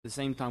At the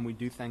same time, we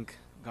do thank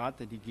God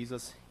that He gives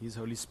us His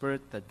Holy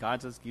Spirit that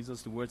guides us, gives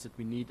us the words that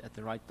we need at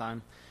the right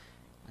time.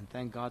 And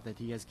thank God that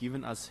He has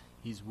given us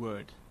His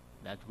Word,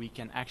 that we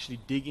can actually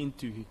dig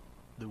into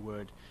the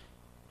Word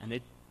and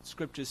let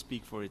Scripture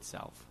speak for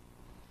itself.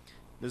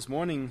 This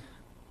morning,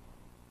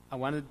 I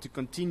wanted to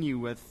continue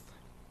with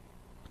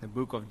the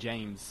book of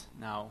James.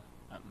 Now,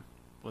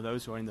 for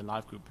those who are in the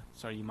live group,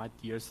 sorry, you might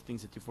hear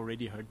things that you've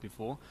already heard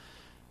before.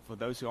 For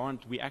those who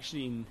aren't, we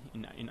actually,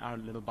 in our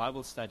little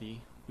Bible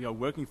study, we are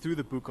working through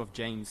the book of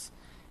James.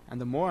 And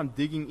the more I'm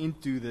digging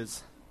into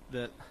this,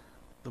 the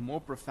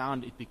more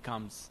profound it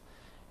becomes.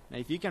 Now,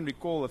 if you can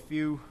recall, a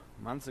few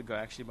months ago,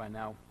 actually by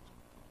now,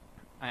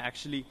 I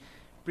actually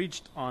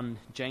preached on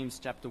James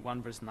chapter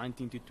 1, verse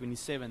 19 to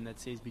 27, that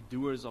says, "Be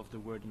doers of the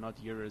word, not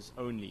hearers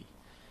only."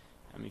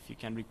 If you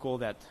can recall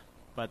that.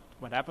 But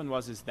what happened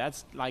was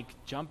that's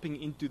like jumping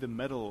into the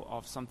middle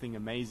of something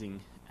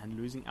amazing and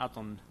losing out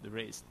on the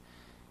rest.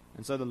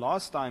 And so the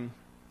last time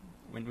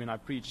when I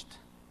preached,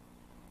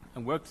 I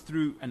worked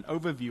through an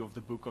overview of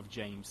the book of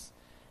James.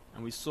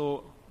 And we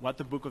saw what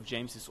the book of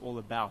James is all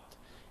about.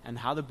 And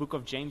how the book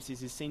of James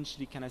is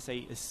essentially, can I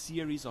say, a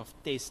series of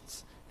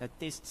tests that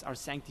tests our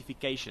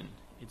sanctification.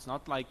 It's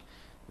not like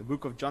the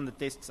book of John that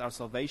tests our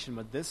salvation,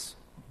 but this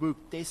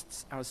book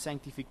tests our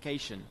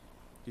sanctification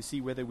to see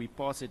whether we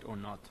pass it or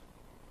not.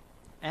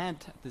 And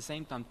at the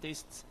same time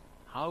tests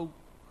how,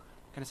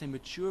 can I say,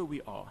 mature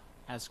we are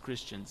as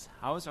Christians.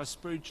 How is our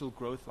spiritual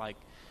growth like?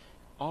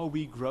 Are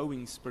we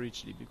growing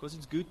spiritually? Because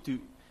it's good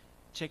to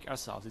check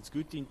ourselves. It's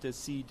good to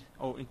intercede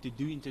or to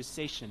do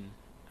intercession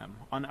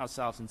on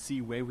ourselves and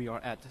see where we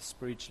are at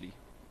spiritually.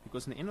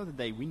 Because in the end of the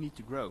day, we need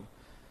to grow.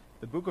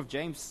 The book of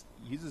James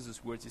uses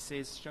these words. It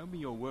says, "Show me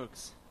your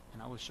works,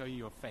 and I will show you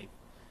your faith."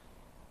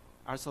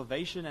 Our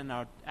salvation and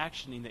our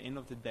action in the end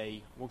of the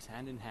day walks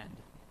hand in hand.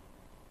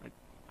 Right?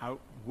 Our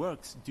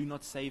works do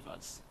not save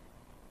us,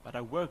 but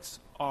our works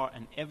are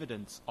an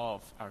evidence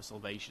of our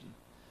salvation.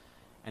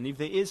 And if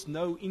there is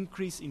no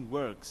increase in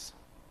works,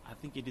 I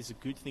think it is a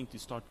good thing to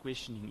start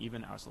questioning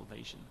even our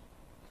salvation.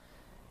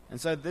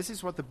 And so this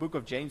is what the book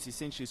of James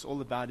essentially is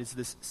all about, is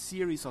this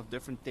series of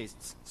different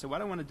tests. So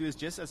what I want to do is,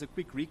 just as a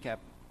quick recap,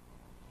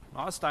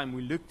 last time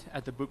we looked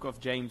at the book of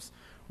James,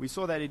 we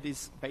saw that it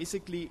is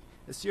basically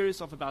a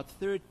series of about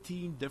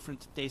 13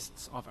 different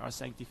tests of our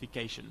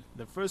sanctification.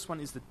 The first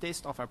one is the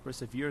test of our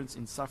perseverance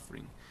in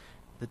suffering.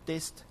 The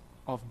test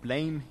of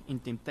blame in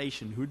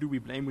temptation. Who do we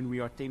blame when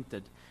we are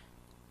tempted?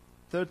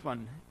 Third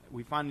one,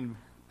 we find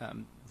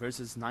in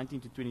verses 19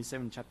 to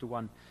 27, chapter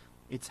 1,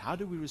 it's how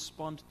do we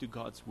respond to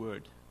God's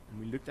word? And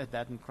we looked at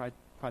that in quite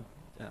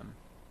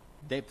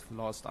depth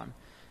last time.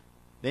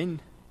 Then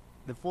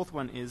the fourth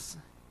one is,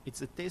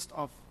 it's a test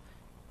of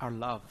our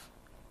love.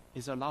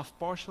 Is our love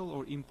partial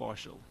or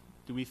impartial?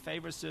 Do we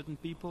favor certain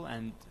people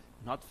and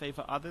not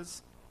favor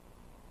others?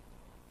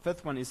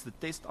 Fifth one is the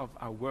test of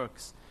our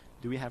works.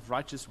 Do we have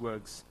righteous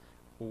works?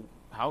 Or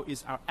how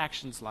is our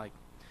actions like?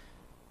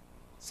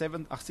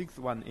 Sixth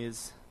one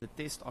is the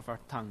test of our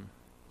tongue.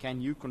 Can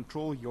you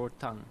control your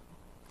tongue?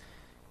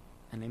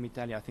 And let me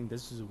tell you, I think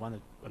this is one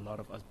that a lot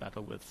of us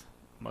battle with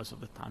most of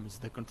the time, is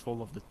the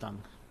control of the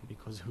tongue.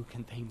 Because who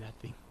can tame that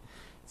thing?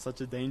 It's such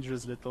a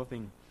dangerous little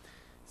thing.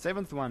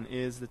 Seventh one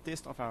is the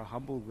test of our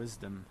humble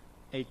wisdom.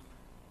 Eighth,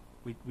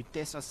 we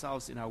test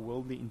ourselves in our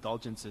worldly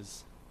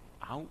indulgences.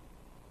 How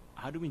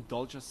do we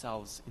indulge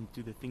ourselves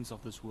into the things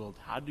of this world?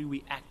 How do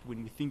we act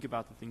when we think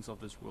about the things of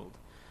this world?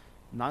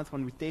 Ninth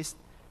one, we test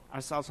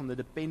ourselves on the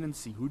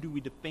dependency. Who do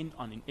we depend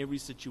on in every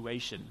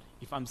situation?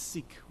 If I'm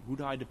sick, who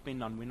do I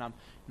depend on? When I'm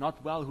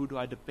not well, who do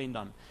I depend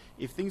on?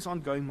 If things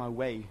aren't going my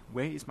way,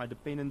 where is my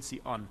dependency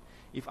on?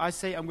 If I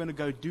say I'm going to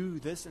go do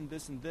this and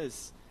this and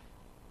this,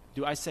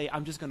 do I say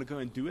I'm just going to go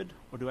and do it?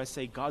 Or do I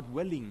say, God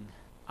willing,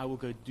 I will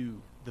go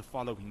do the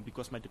following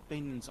because my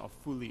dependence are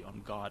fully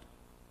on God?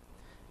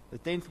 The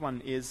 10th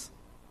one is,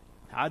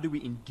 how do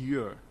we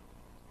endure?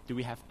 Do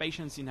we have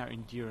patience in our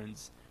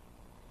endurance?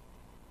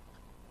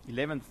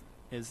 11th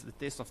is the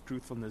test of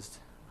truthfulness.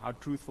 How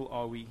truthful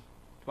are we?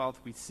 12th,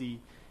 we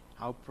see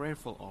how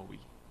prayerful are we?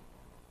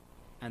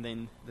 And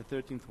then the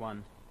 13th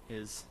one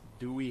is,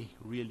 do we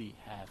really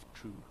have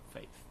true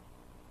faith?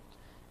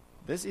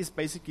 This is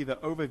basically the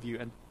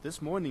overview, and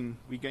this morning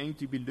we're going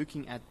to be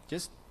looking at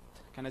just,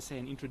 can I say,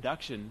 an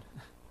introduction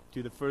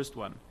to the first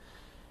one.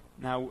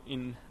 Now,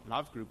 in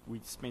Live Group,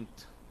 we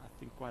spent, I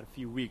think, quite a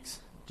few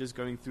weeks just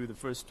going through the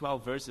first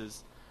 12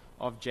 verses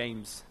of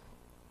James.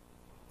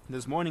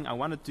 This morning I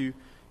wanted to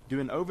do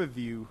an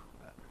overview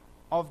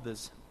of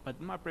this, but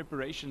in my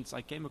preparations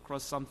I came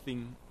across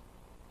something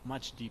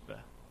much deeper,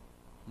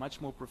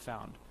 much more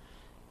profound.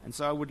 And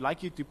so I would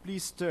like you to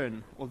please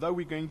turn, although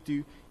we're going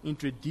to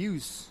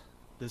introduce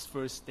this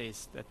first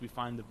test that we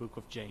find in the book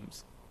of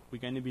James,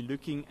 we're going to be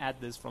looking at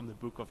this from the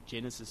book of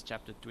Genesis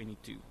chapter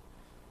 22.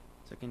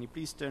 So can you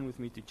please turn with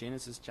me to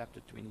Genesis chapter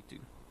 22?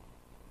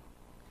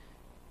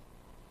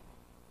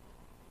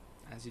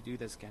 As you do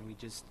this, can we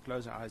just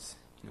close our eyes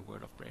in a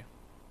word of prayer?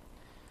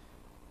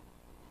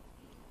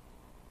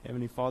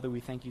 Heavenly Father,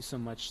 we thank you so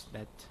much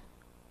that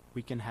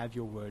we can have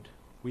your word.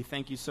 we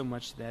thank you so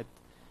much that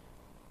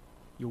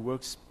your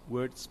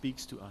word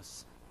speaks to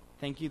us.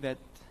 Thank you that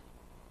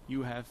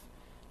you have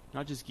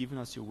not just given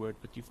us your word,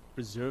 but you've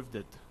preserved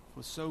it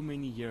for so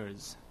many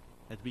years,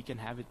 that we can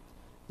have it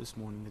this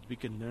morning, that we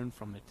can learn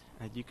from it,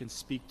 and that you can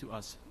speak to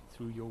us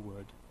through your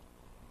word.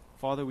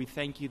 Father, we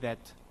thank you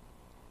that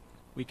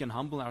we can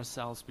humble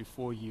ourselves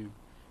before you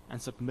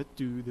and submit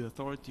to the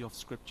authority of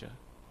Scripture.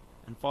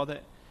 And Father,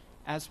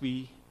 as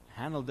we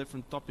handle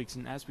different topics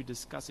and as we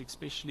discuss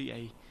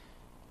especially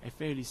a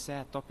fairly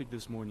sad topic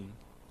this morning,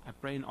 I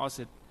pray and ask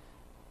that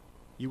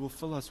you will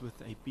fill us with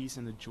a peace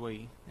and a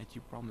joy that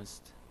you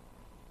promised,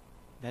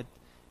 that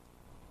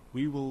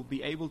we will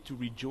be able to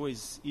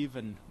rejoice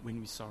even when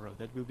we sorrow,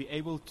 that we'll be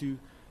able to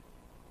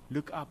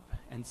look up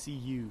and see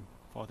you,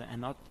 Father,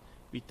 and not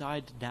be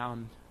tied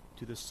down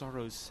to the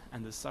sorrows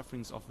and the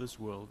sufferings of this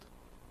world.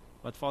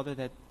 But Father,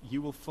 that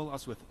you will fill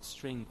us with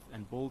strength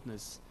and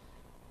boldness,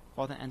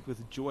 Father, and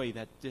with joy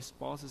that just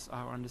passes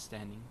our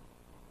understanding,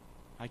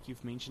 like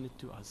you've mentioned it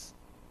to us.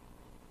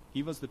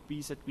 Give us the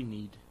peace that we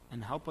need,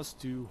 and help us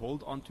to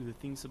hold on to the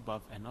things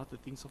above and not the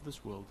things of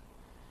this world,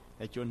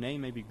 that your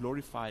name may be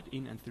glorified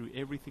in and through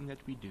everything that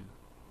we do.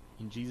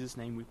 In Jesus'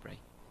 name we pray.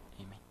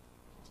 Amen.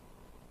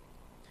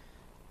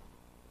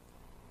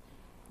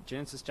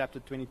 Genesis chapter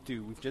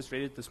 22. We've just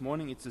read it this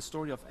morning. It's the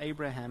story of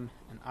Abraham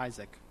and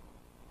Isaac.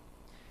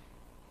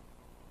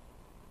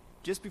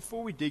 Just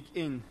before we dig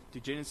into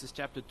Genesis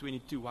chapter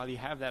 22, while you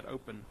have that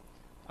open,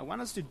 I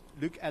want us to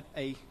look at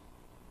a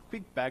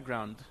quick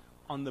background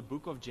on the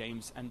book of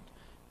James and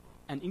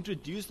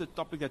introduce the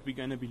topic that we're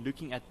going to be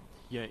looking at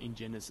here in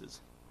Genesis.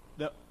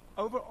 The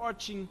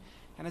overarching,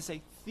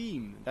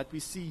 theme that we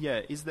see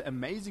here is the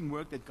amazing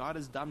work that God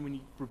has done when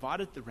he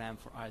provided the ram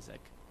for Isaac.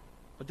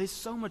 But there's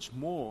so much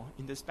more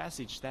in this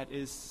passage that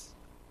is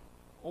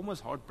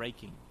almost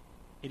heartbreaking.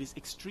 It is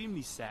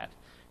extremely sad.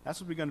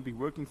 That's what we're going to be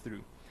working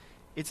through.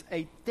 It's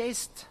a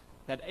test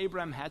that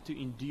Abraham had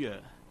to endure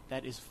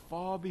that is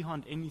far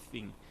beyond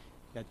anything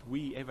that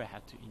we ever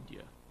had to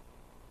endure.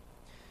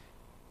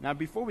 Now,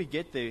 before we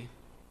get there,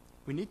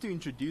 we need to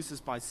introduce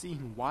this by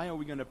seeing why are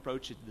we going to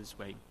approach it this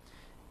way.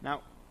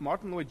 Now,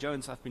 Martin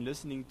Lloyd-Jones, I've been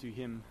listening to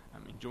him.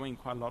 I'm enjoying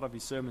quite a lot of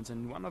his sermons,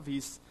 and in one of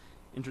his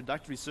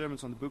introductory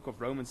sermons on the book of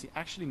Romans, he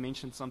actually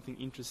mentioned something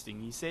interesting.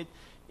 He said,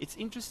 it's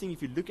interesting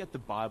if you look at the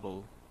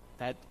Bible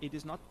that it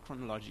is not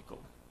chronological.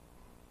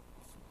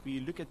 If we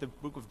look at the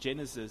book of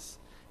Genesis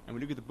and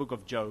we look at the book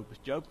of Job,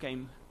 Job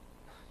came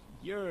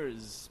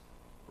years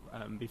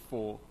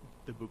before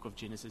the book of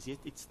Genesis, yet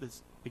it's the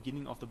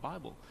beginning of the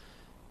Bible.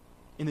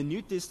 In the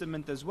New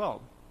Testament as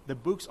well, the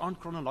books aren't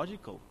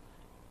chronological.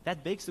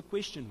 That begs the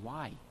question,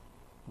 why?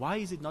 Why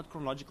is it not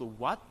chronological?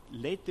 What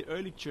led the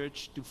early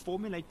church to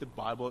formulate the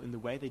Bible in the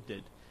way they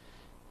did?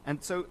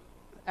 And so,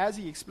 as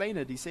he explained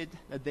it, he said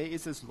that there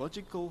is this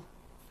logical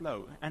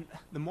flow. And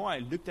the more I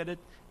looked at it,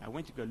 I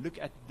went to go look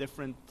at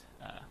different,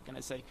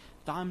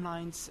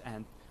 timelines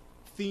and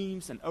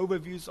themes and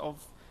overviews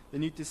of the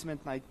New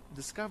Testament, and I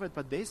discovered,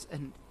 but there's a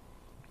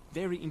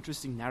very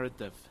interesting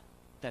narrative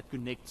that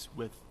connects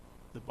with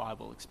the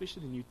Bible,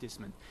 especially the New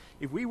Testament.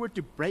 If we were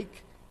to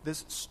break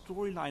this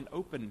storyline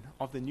open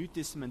of the New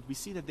Testament, we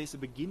see that there's a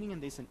beginning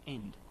and there's an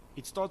end.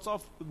 It starts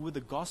off with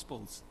the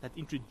Gospels that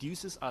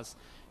introduces us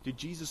to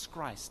Jesus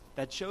Christ,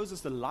 that shows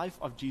us the life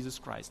of Jesus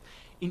Christ.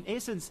 In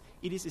essence,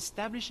 it is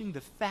establishing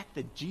the fact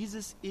that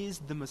Jesus is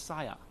the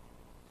Messiah.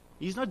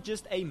 He's not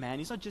just a man,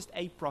 he's not just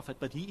a prophet,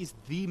 but he is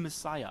the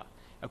Messiah.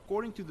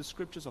 According to the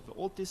scriptures of the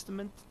Old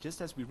Testament,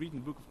 just as we read in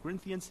the book of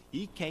Corinthians,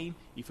 he came,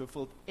 he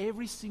fulfilled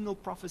every single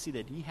prophecy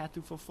that he had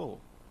to fulfill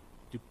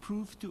to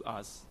prove to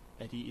us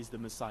that he is the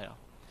Messiah.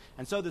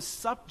 And so the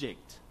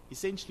subject,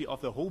 essentially,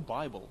 of the whole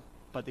Bible,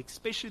 but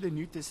especially the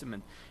New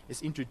Testament,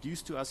 is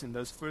introduced to us in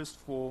those first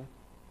 4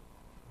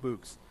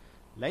 books.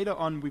 Later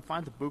on, we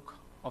find the book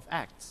of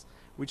Acts,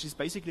 which is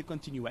basically a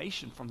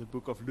continuation from the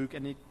book of Luke,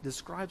 and it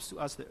describes to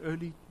us the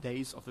early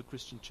days of the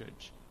Christian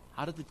church.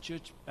 How did the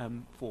church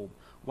form?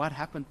 What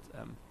happened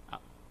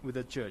with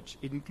the church?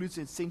 It includes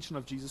the ascension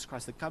of Jesus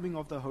Christ, the coming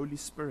of the Holy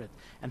Spirit,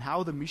 and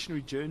how the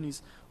missionary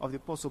journeys of the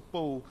Apostle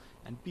Paul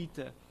and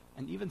Peter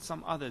and even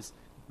some others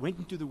went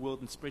into the world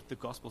and spread the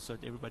gospel so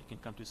that everybody can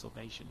come to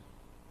salvation.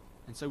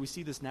 And so we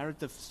see this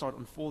narrative start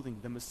unfolding.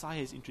 The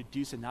Messiah is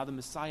introduced, and now the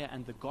Messiah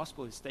and the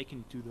gospel is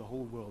taken to the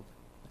whole world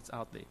that's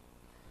out there.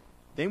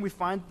 Then we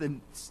find the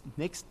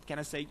next,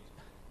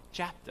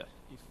 chapter,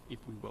 if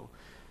we will.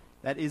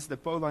 That is the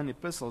Pauline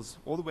epistles,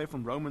 all the way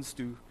from Romans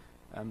to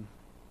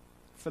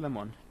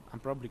Philemon. I'm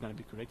probably going to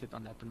be corrected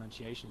on that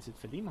pronunciation. Is it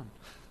Philemon?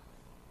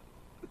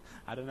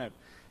 I don't know.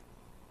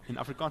 In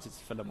Afrikaans, it's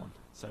Philemon.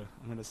 So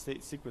I'm going to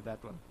stick with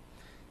that one.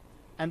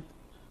 And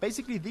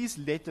basically, these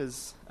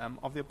letters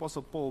of the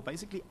Apostle Paul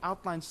basically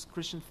outlines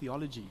Christian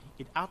theology.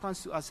 It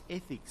outlines to us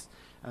ethics,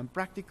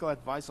 practical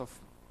advice of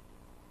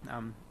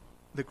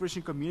the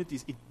Christian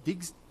communities. It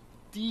digs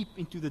deep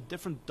into the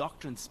different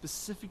doctrines,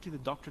 specifically the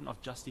doctrine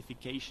of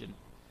justification.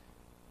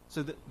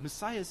 So the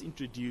Messiah is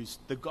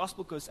introduced, the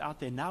gospel goes out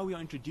there, now we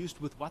are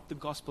introduced with what the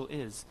gospel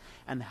is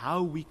and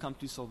how we come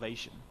to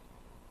salvation.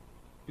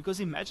 Because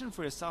imagine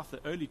for yourself the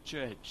early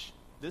church.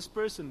 This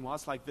person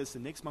was like this, the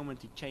next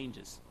moment he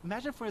changes.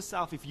 Imagine for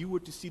yourself if you were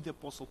to see the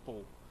Apostle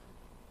Paul,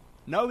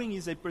 knowing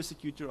he's a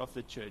persecutor of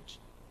the church.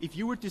 If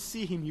you were to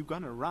see him, you're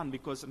going to run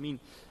because,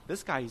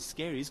 this guy is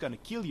scary. He's going to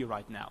kill you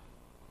right now.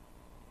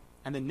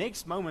 And the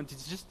next moment,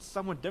 it's just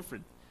somewhat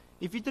different.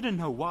 If you didn't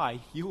know why,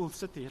 you will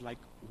sit there like,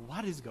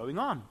 what is going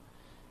on?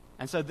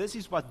 And so this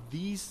is what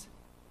these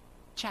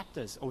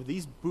chapters or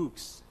these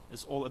books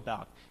is all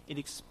about. It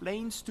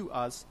explains to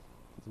us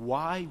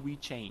why we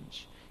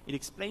change. It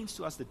explains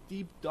to us the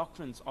deep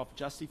doctrines of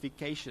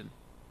justification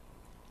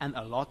and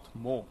a lot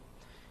more.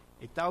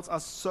 It tells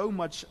us so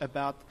much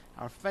about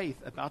our faith,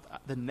 about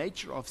the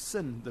nature of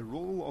sin, the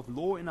role of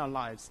law in our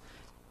lives.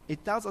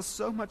 It tells us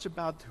so much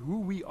about who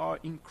we are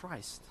in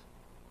Christ.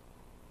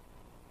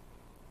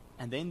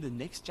 And then the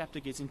next chapter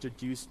gets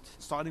introduced,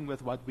 starting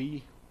with what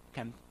we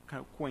can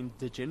coin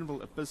the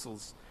general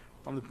epistles,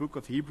 from the book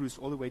of Hebrews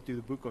all the way to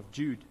the book of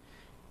Jude.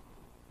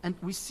 And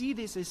we see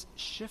there's this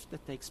shift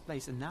that takes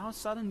place. And now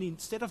suddenly,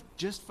 instead of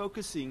just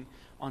focusing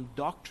on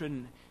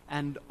doctrine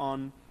and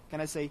on,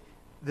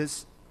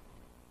 this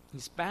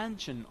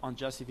expansion on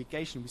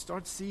justification, we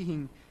start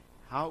seeing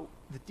how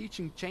the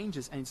teaching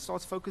changes, and it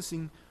starts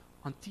focusing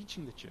on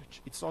teaching the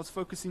church. It starts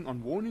focusing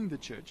on warning the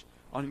church,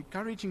 on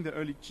encouraging the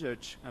early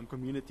church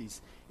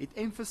communities. It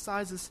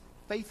emphasizes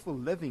faithful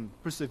living,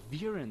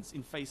 perseverance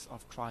in face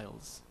of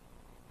trials.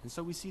 And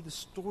so we see the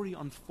story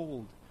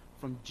unfold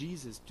from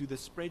Jesus to the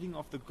spreading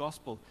of the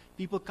gospel,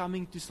 people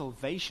coming to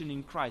salvation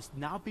in Christ.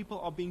 Now people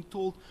are being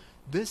told,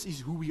 this is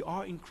who we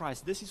are in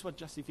Christ. This is what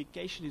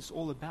justification is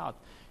all about.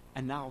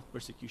 And now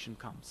persecution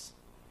comes.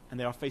 And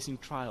they are facing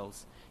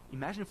trials.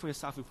 Imagine for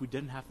yourself if we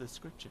didn't have the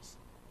scriptures.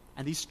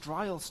 And these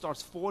trials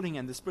starts falling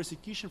and this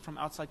persecution from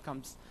outside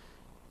comes.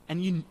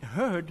 And you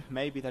heard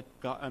maybe that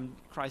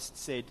Christ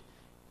said,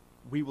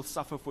 we will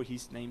suffer for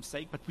his name's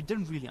sake. But we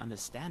didn't really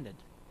understand it.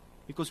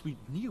 Because we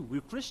knew we're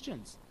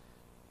Christians.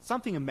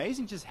 Something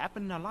amazing just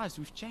happened in our lives.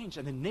 We've changed.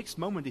 And the next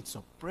moment, it's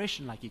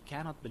oppression like you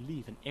cannot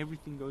believe. And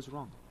everything goes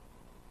wrong.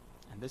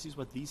 And this is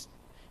what these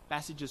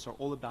passages are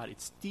all about.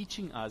 It's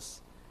teaching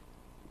us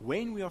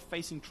when we are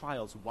facing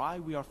trials, why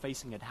we are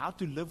facing it, how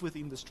to live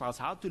within these trials,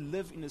 how to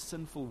live in a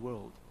sinful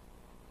world.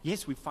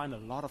 Yes, we find a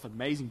lot of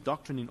amazing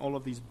doctrine in all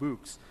of these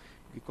books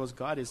because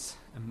God is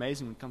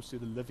amazing when it comes to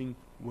the living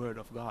Word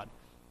of God.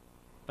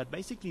 But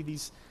basically,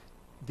 these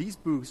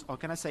books are,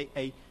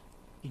 a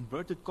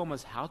inverted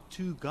commas,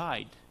 how-to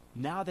guide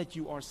now that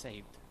you are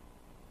saved.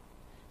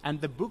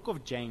 And the book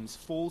of James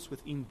falls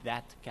within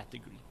that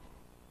category.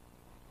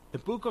 The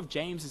book of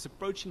James is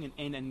approaching an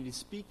end, and it is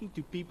speaking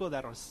to people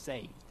that are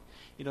saved.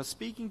 It is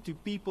speaking to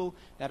people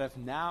that have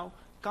now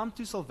come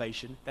to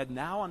salvation, that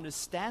now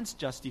understands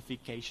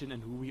justification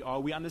and who we are.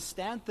 We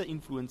understand the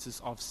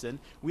influences of sin.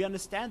 We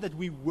understand that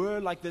we were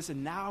like this,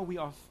 and now we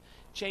are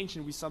changed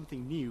and we're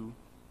something new.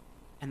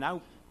 And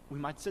now we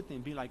might sit there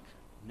and be like,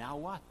 now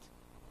what?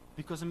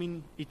 Because,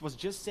 it was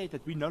just said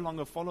that we no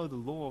longer follow the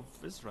law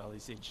of Israel,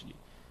 essentially.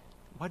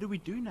 What do we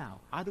do now?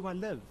 How do I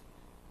live?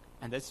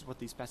 And that's what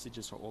these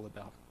passages are all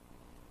about.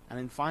 And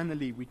then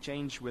finally, we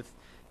change with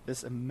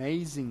this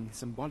amazing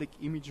symbolic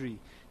imagery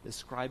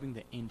describing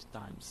the end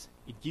times.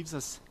 It gives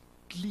us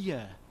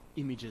clear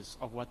images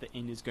of what the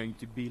end is going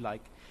to be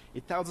like.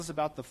 It tells us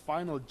about the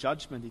final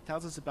judgment. It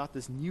tells us about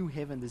this new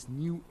heaven, this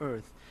new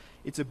earth.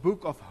 It's a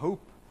book of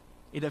hope.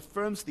 It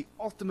affirms the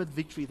ultimate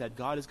victory that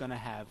God is going to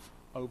have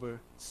over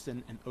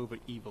sin and over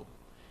evil.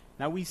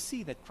 Now we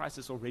see that Christ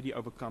has already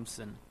overcome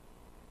sin.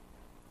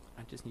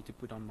 I just need to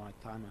put on my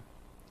timer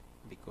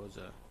because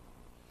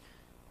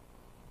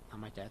I'm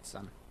my dad's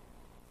son.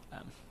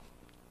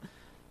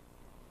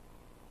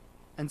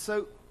 And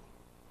so,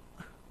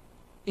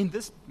 in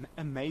this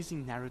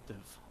amazing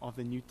narrative of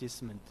the New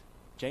Testament,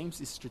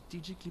 James is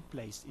strategically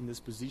placed in this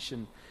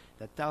position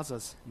that tells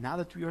us, now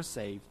that we are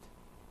saved,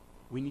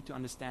 we need to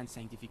understand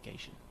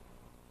sanctification.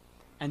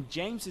 And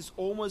James is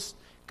almost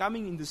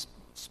coming in this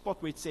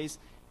spot where it says,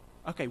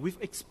 okay, we've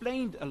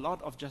explained a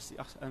lot of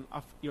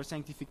your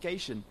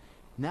sanctification.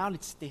 Now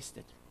let's test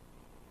it.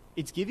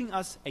 It's giving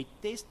us a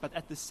test, but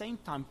at the same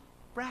time,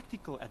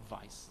 practical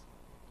advice.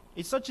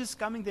 It's not just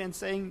coming there and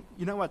saying,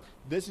 you know what,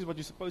 this is what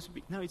you're supposed to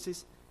be. No, it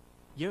says,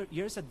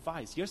 here's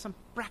advice. Here's some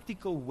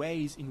practical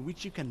ways in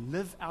which you can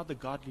live out the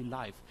godly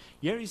life.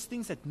 Here is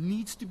things that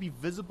needs to be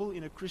visible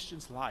in a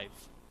Christian's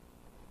life.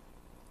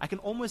 I can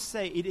almost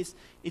say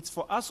it's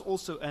for us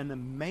also an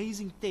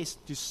amazing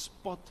test to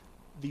spot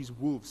these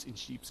wolves in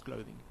sheep's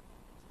clothing.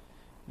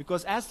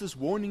 Because as this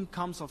warning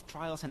comes of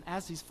trials and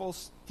as these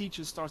false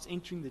teachers starts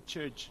entering the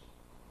church,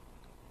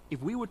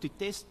 if we were to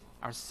test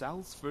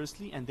ourselves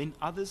firstly and then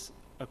others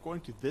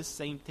according to this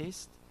same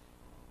test,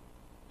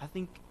 I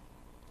think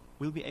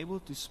we'll be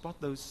able to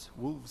spot those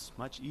wolves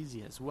much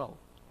easier as well.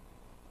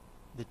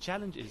 The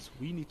challenge is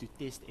we need to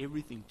test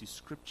everything to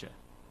Scripture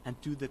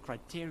and to the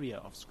criteria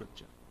of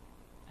Scripture.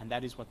 And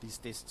that is what these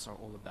tests are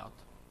all about.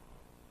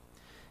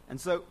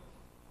 And so,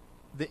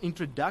 the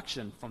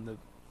introduction from the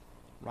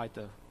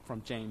writer,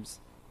 from James,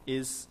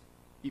 is,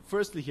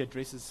 firstly, he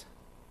addresses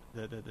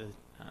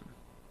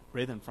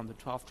brethren from the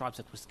 12 tribes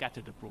that were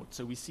scattered abroad.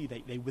 So we see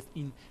they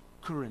within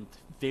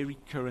very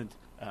current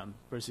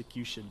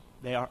persecution.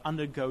 They are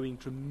undergoing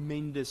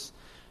tremendous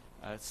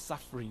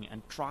suffering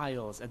and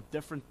trials and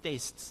different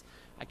tests.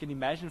 I can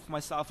imagine for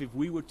myself if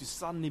we were to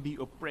suddenly be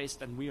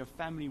oppressed and we are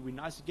family, we're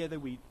nice together,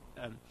 we,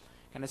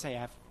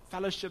 have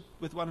fellowship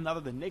with one another.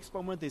 The next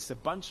moment there's a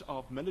bunch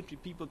of military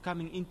people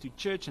coming into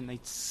church and they're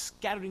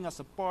scattering us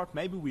apart.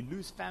 Maybe we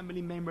lose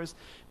family members.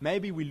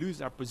 Maybe we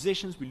lose our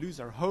possessions. We lose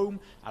our home.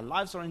 Our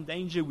lives are in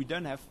danger. We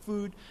don't have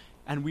food.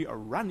 And we are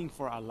running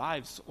for our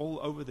lives all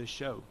over the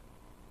show.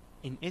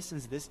 In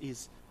essence, this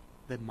is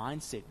the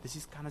mindset. This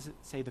is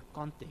the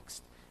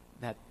context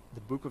that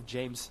the book of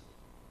James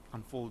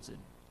unfolds in.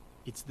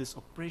 It's this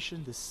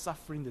oppression, this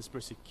suffering, this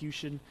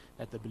persecution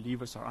that the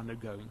believers are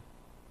undergoing.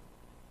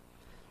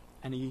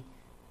 And he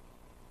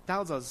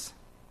tells us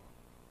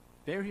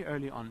very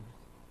early on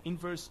in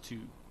verse 2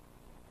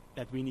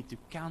 that we need to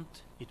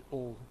count it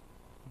all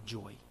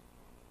joy.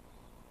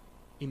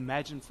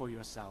 Imagine for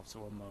yourselves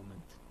for a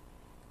moment.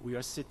 We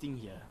are sitting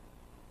here.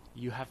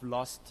 You have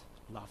lost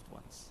loved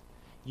ones.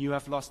 You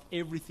have lost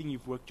everything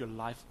you've worked your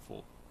life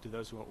for. To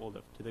those who are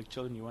older, to the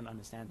children, you won't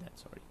understand that,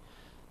 sorry.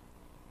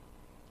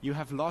 You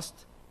have lost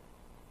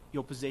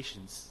your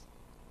possessions.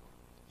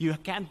 You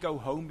can't go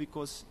home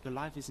because your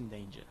life is in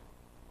danger.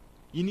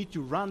 You need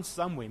to run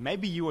somewhere.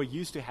 Maybe you are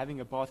used to having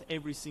a bath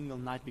every single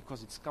night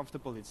because it's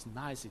comfortable, it's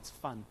nice, it's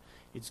fun,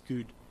 it's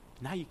good.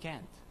 Now you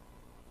can't.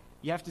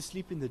 You have to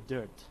sleep in the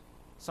dirt.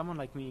 Someone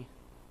like me,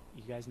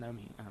 you guys know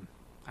me,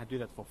 I do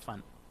that for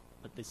fun,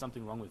 but there's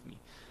something wrong with me.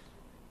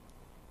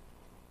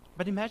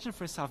 But imagine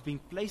for yourself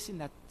being placed in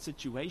that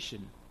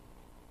situation,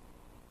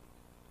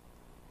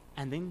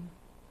 and then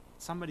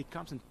somebody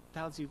comes and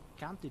tells you,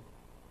 count it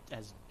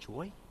as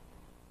joy.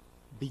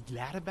 Be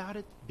glad about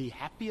it. Be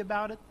happy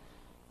about it.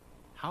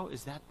 How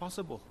is that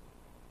possible?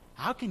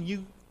 How can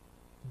you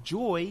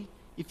joy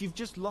if you've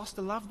just lost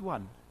a loved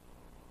one?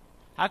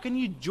 How can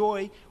you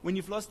joy when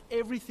you've lost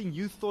everything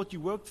you thought you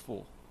worked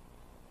for?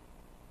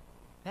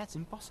 That's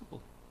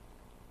impossible.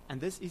 And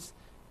this is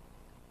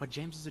what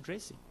James is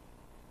addressing.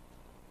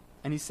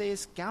 And he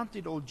says, count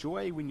it all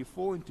joy when you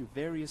fall into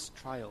various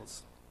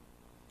trials.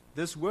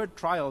 This word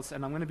trials,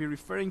 and I'm going to be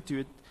referring to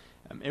it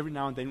every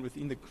now and then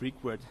within the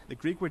Greek word. The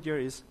Greek word here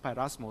is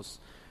pyrasmos,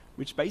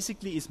 which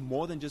basically is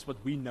more than just what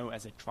we know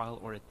as a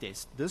trial or a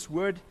test. This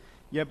word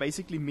here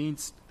basically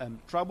means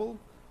trouble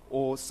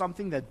or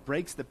something that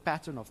breaks the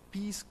pattern of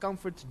peace,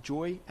 comfort,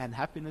 joy, and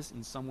happiness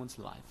in someone's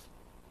life.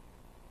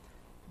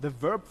 The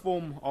verb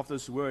form of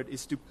this word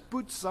is to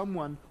put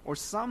someone or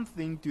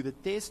something to the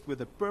test with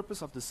the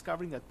purpose of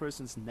discovering that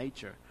person's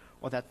nature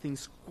or that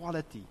thing's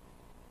quality.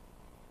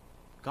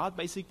 God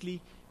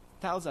basically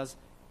tells us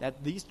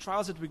that these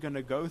trials that we're going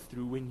to go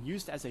through, when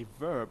used as a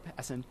verb,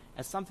 as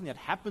something that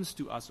happens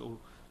to us or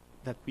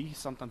that we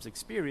sometimes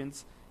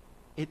experience,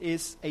 it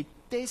is a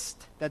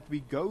test that we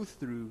go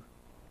through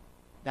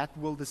that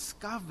will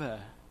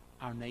discover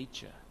our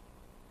nature,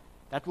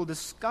 that will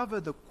discover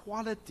the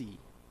quality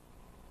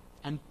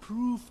and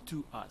prove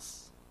to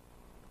us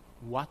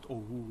what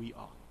or who we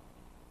are.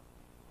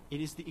 It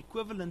is the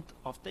equivalent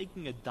of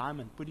taking a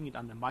diamond, putting it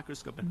under a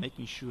microscope and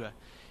making sure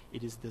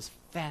it is this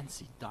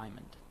fancy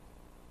diamond.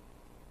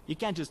 You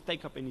can't just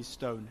take up any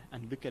stone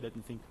and look at it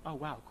and think, oh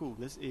wow, cool,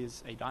 this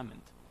is a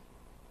diamond.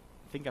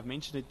 I think I've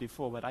mentioned it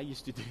before, but I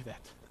used to do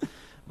that.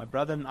 My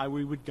brother and I,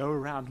 we would go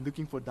around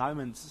looking for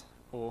diamonds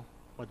or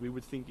what we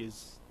would think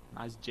is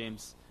nice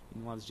gems,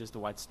 and one is just a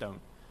white stone.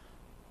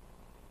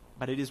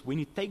 But it is when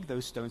you take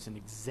those stones and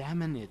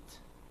examine it,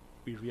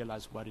 we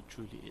realize what it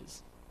truly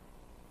is.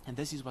 And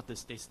this is what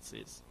this test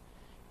is.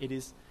 It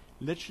is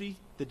literally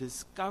the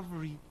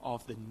discovery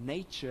of the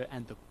nature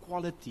and the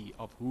quality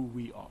of who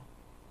we are.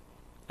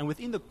 And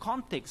within the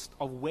context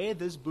of where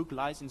this book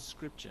lies in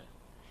Scripture,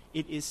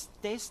 it is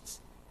tests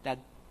that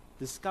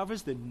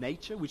discovers the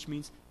nature, which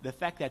means the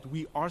fact that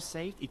we are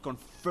saved. It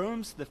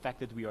confirms the fact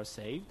that we are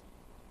saved.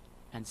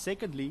 And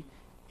secondly,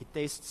 it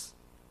tests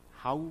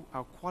how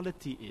our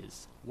quality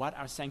is, what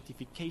our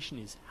sanctification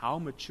is, how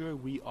mature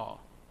we are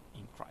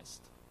in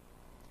Christ.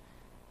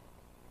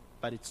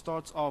 But it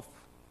starts off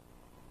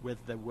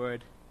with the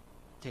word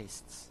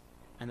tests,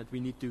 and that we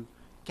need to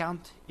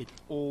count it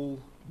all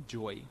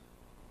joy.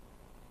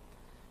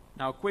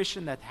 Now, a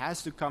question that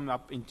has to come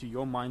up into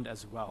your mind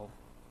as well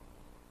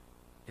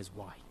is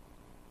why?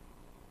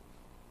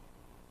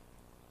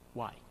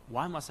 Why?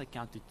 Why must I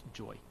count it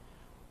joy?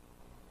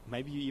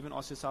 Maybe you even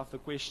ask yourself the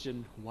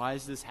question, why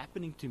is this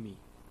happening to me?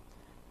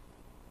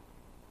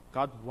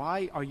 God,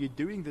 why are you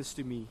doing this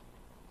to me?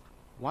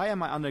 Why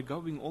am I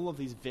undergoing all of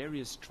these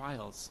various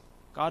trials?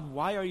 God,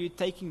 why are you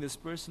taking this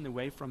person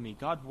away from me?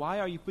 God, why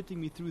are you putting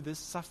me through this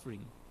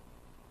suffering?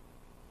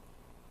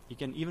 You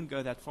can even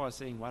go that far as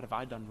saying, what have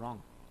I done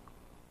wrong?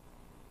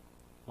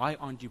 Why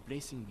aren't you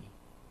blessing me?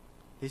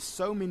 There's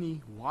so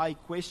many why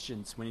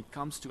questions when it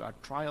comes to our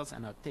trials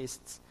and our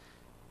tests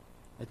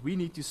that we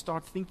need to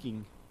start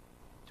thinking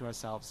to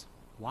ourselves,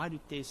 why do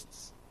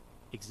tests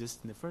exist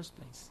in the first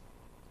place?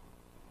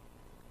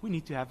 We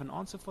need to have an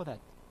answer for that.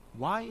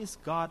 Why is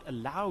God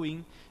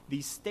allowing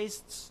these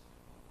tests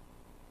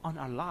on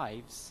our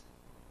lives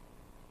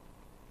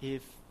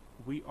if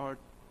we are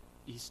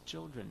His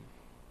children?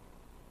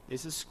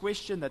 There's this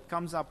question that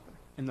comes up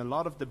in a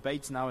lot of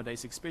debates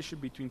nowadays, especially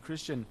between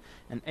Christian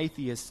and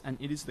atheists, and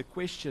it is the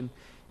question,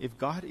 if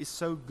God is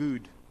so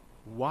good,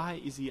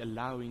 why is He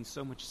allowing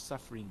so much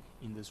suffering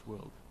in this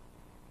world?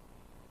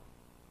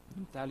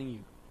 I'm telling you,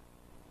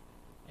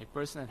 a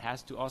person that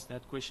has to ask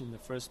that question in the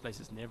first place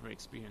has never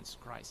experienced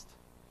Christ.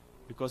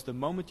 Because the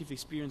moment you've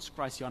experienced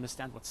Christ, you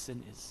understand what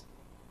sin is.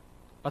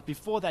 But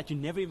before that, you're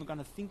never even going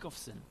to think of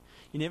sin.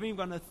 You're never even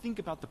going to think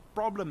about the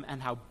problem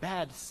and how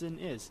bad sin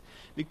is.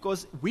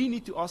 Because we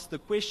need to ask the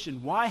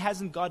question, why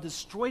hasn't God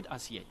destroyed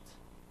us yet?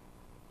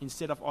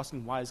 Instead of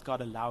asking, why is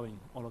God allowing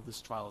all of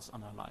these trials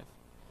on our life?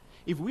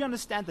 If we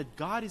understand that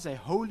God is a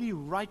holy,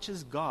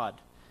 righteous God,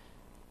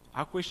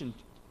 our question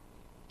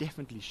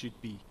definitely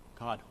should be,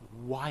 God,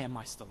 why am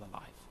I still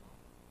alive?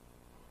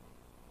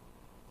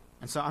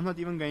 And so I'm not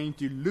even going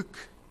to look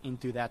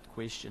into that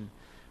question.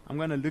 I'm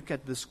going to look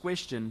at this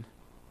question,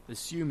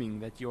 assuming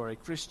that you're a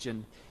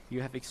Christian,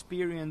 you have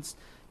experienced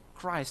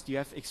Christ, you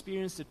have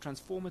experienced the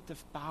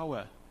transformative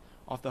power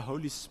of the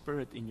Holy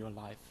Spirit in your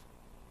life.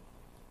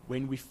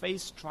 When we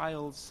face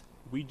trials,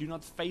 we do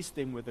not face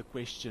them with the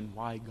question,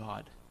 why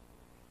God?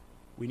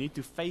 We need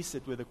to face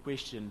it with the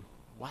question,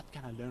 what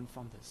can I learn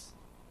from this?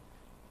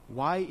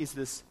 Why is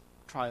this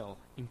trial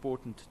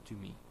important to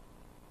me?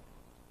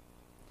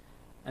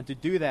 And to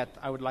do that,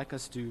 I would like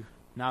us to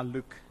now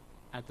look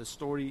at the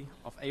story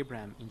of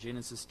Abraham in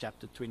Genesis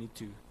chapter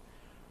 22.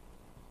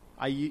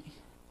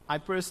 I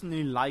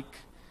personally like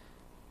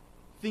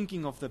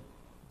thinking of the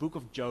book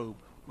of Job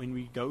when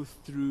we go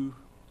through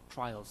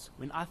trials.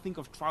 When I think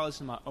of trials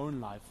in my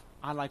own life,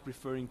 I like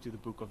referring to the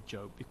book of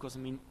Job because,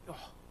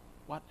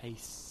 what a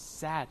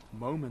sad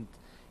moment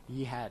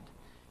he had.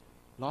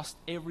 Lost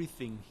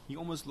everything. He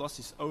almost lost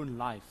his own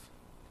life.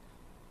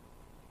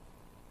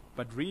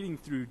 But reading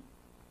through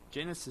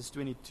Genesis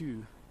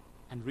 22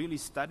 and really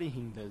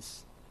studying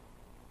this,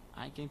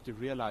 I came to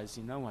realize,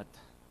 you know what?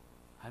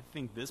 I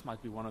think this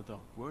might be one of the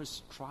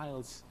worst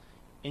trials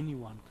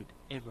anyone could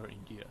ever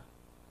endure.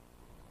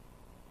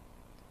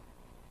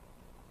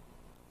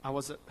 I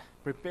was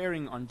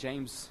preparing on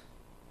James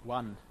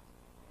 1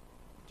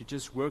 to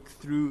just work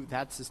through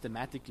that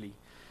systematically.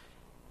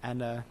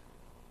 And I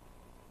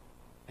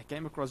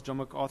came across John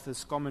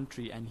MacArthur's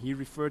commentary, and he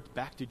referred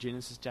back to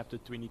Genesis chapter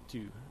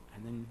 22.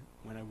 And then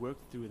when I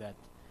worked through that,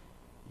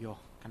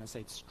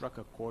 it struck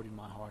a chord in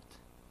my heart.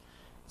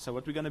 So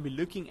what we're going to be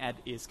looking at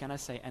is,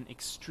 an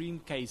extreme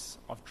case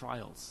of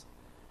trials.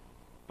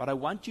 But I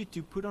want you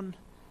to put on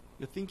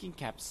your thinking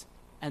caps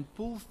and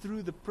pull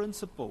through the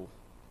principle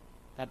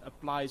that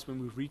applies when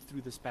we read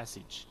through this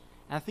passage.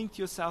 And I think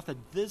to yourself that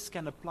this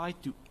can apply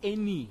to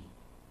any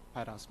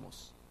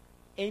parasmos,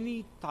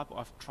 any type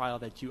of trial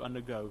that you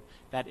undergo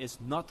that is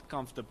not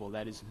comfortable,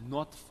 that is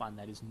not fun,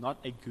 that is not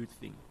a good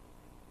thing.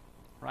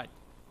 Right.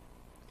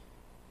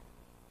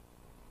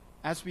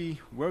 As we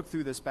work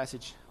through this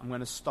passage, I'm going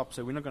to stop.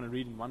 So we're not going to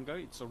read in one go.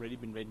 It's already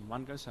been read in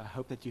one go. So I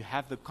hope that you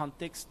have the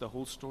context, the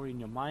whole story in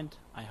your mind.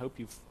 I hope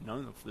you've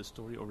known of the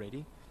story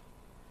already.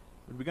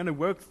 But we're going to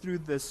work through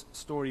this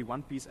story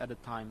one piece at a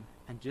time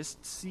and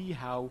just see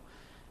how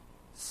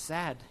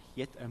sad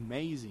yet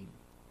amazing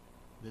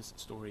this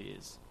story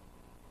is.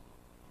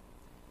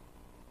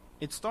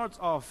 It starts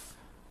off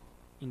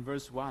in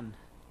verse 1.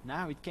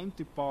 Now it came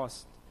to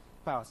pass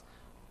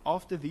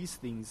after these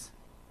things,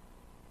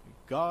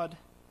 God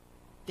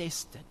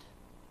tested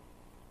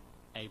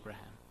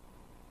Abraham.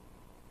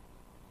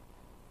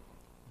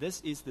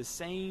 This is the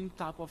same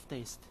type of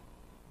test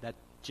that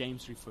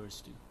James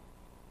refers to.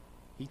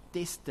 He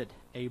tested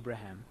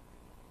Abraham.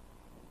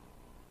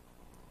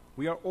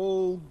 We are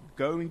all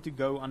going to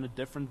go on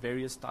different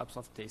various types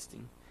of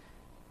testing.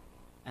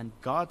 And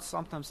God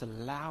sometimes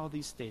allows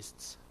these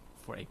tests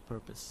for a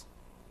purpose.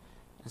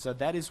 And so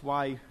that is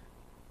why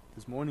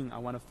this morning I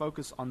want to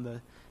focus on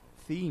the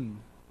theme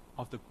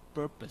of the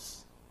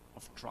purpose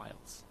of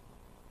trials.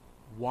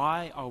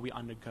 Why are we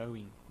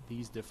undergoing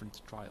these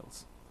different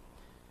trials?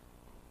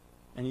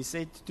 And he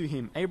said to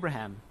him,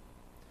 Abraham,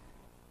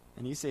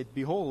 and he said,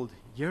 behold,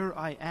 here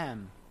I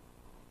am.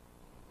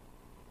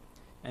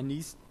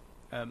 And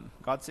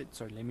God said,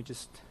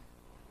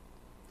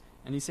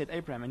 and he said,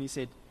 Abraham, and he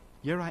said,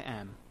 here I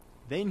am.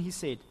 Then he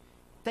said,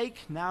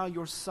 take now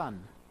your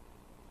son.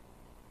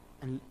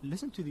 And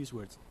listen to these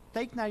words.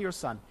 Take now your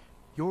son,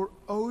 your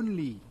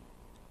only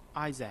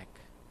Isaac,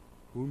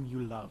 whom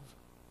you love.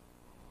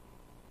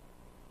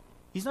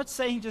 He's not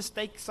saying just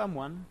take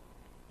someone.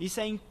 He's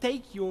saying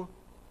take your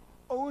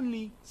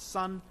only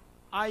son,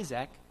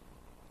 Isaac,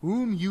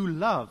 whom you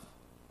love.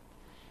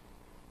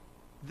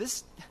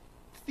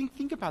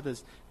 Think about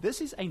this.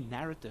 This is a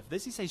narrative.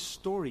 This is a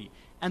story.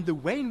 And the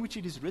way in which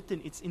it is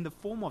written, it's in the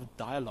form of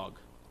dialogue.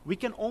 We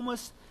can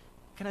almost,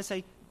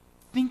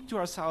 think to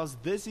ourselves,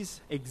 this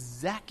is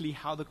exactly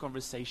how the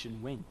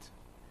conversation went.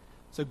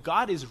 So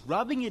God is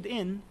rubbing it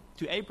in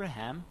to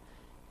Abraham,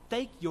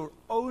 take your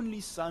only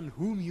son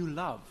whom you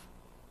love.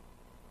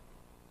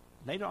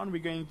 later on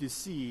we're going to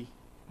see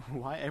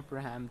why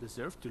Abraham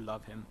deserved to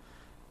love him.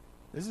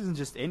 This isn't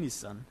just any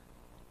son.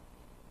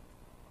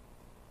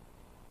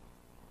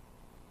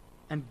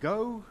 And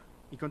go,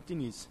 he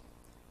continues,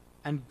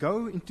 and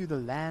go into the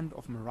land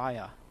of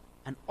Moriah,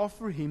 and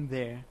offer him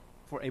there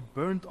for a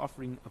burnt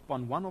offering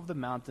upon one of the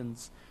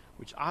mountains,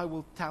 which I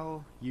will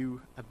tell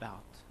you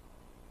about.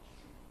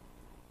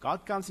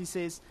 God comes, he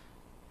says,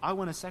 I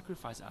want a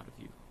sacrifice out of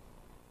you.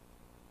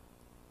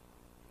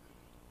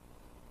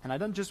 And I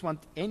don't just want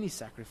any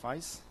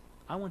sacrifice,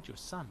 I want your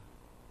son.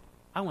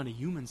 I want a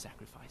human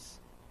sacrifice.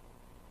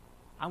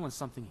 I want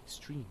something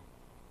extreme.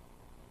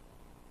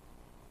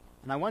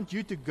 And I want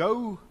you to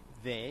go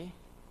there.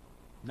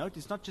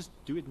 Notice, not just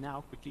do it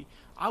now quickly.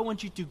 I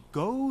want you to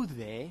go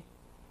there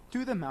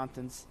to the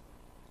mountains.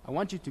 I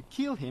want you to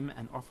kill him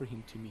and offer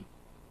him to me.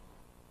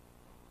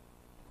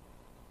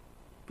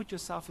 Put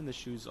yourself in the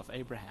shoes of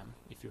Abraham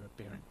if you're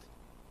a parent.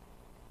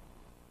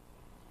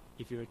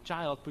 If you're a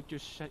child, put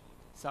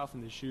yourself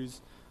in the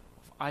shoes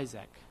of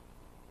Isaac.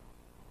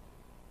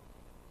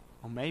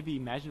 Or maybe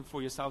imagine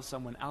for yourself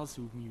someone else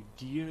whom you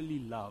dearly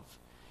love,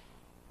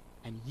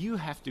 and you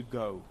have to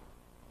go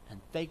and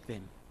take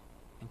them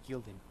and kill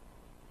them.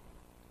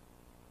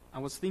 I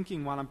was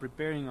thinking while I'm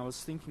preparing,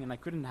 and I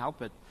couldn't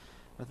help it.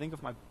 I think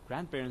of my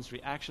grandparents'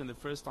 reaction the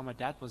first time my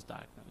dad was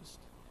diagnosed.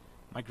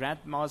 My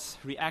grandma's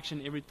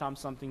reaction every time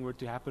something were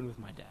to happen with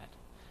my dad.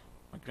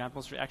 My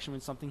grandma's reaction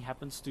when something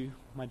happens to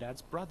my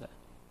dad's brother.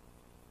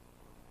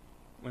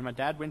 When my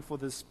dad went for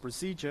this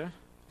procedure,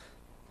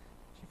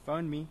 she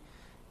phoned me,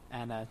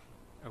 and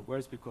her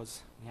words,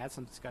 because we had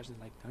some discussions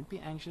like, don't be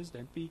anxious,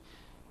 don't be,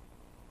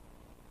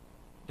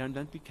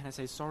 can I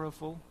say,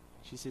 sorrowful.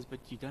 She says, but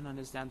you don't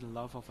understand the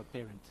love of a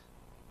parent.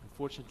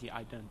 Unfortunately,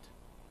 I don't.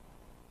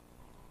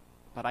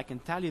 But I can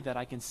tell you that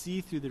I can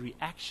see through the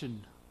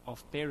reaction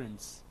of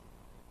parents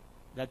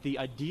that the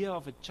idea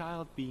of a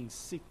child being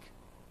sick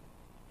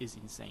is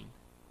insane.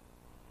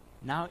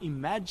 Now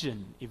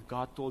imagine if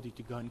God told you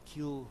to go and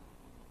kill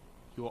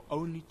your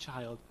only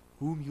child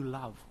whom you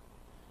love.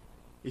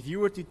 If you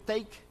were to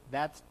take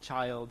that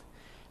child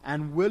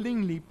and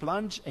willingly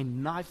plunge a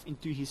knife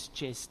into his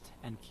chest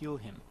and kill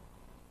him.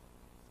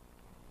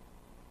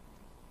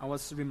 I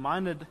was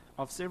reminded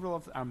of several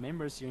of our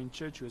members here in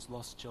church who has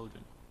lost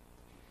children.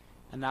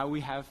 And now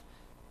we have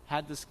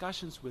had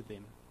discussions with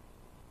them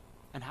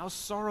and how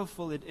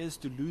sorrowful it is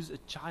to lose a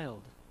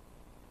child.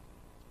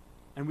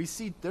 And we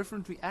see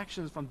different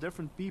reactions from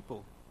different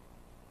people.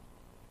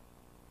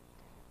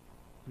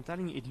 I'm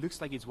telling you, it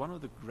looks like it's one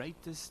of the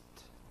greatest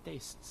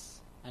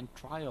tests and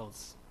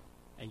trials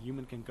a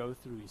human can go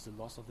through is the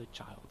loss of their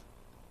child.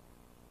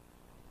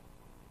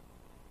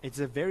 It's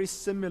a very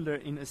similar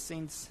in a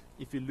sense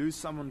if you lose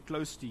someone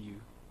close to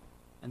you.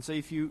 And so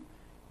if you're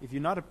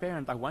not a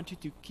parent, I want you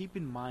to keep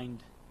in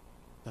mind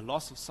the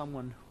loss of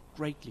someone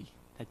greatly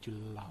that you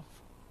love.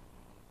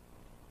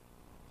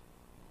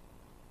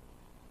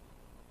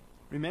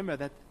 Remember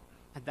that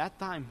at that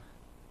time,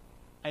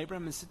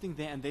 Abraham is sitting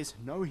there and there's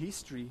no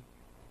history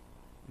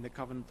in the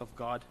covenant of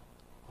God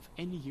of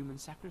any human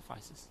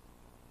sacrifices.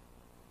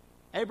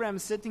 Abraham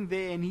is sitting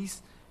there and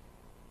he's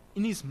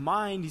in his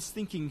mind, he's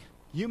thinking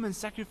human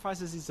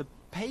sacrifices is a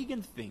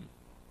pagan thing.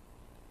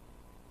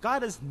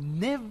 God has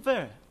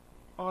never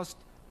asked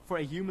for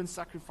a human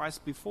sacrifice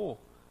before.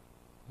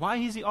 Why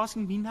is he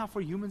asking me now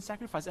for a human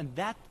sacrifice? And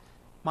that,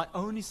 my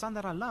only son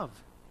that I love.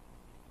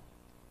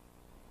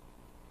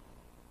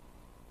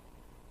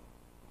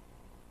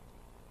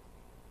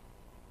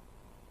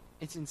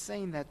 It's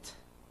insane that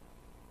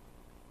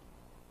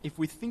if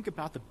we think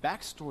about the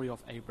backstory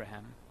of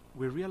Abraham,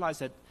 we realize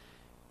that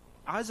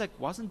Isaac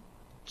wasn't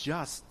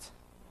just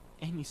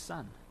any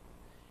son.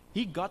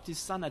 He got his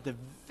son at a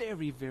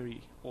very,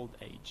 very old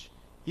age.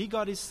 He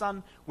got his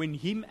son when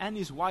him and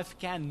his wife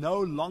can no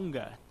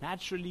longer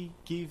naturally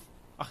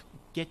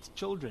get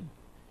children.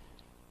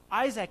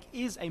 Isaac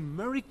is a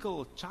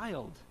miracle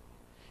child.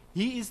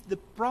 He is the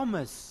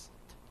promised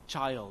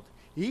child.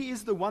 He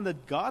is the one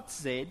that God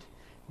said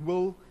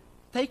will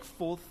take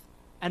forth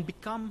and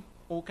become,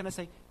 or can I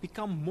say,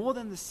 become more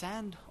than the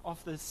sand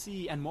of the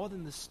sea and more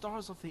than the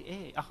stars of the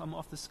air,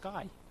 of the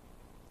sky.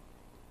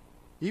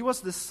 He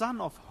was the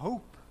son of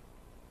hope.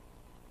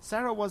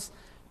 Sarah was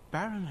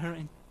barren her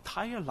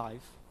entire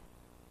life,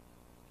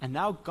 and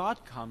now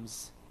God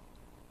comes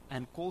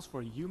and calls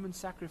for a human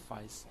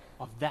sacrifice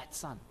of that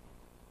son.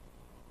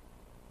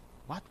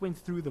 What went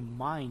through the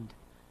mind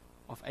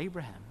of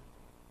Abraham?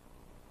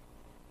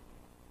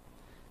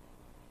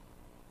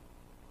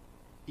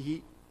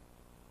 He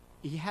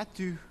had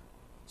to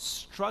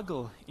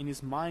struggle in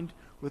his mind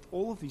with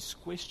all of these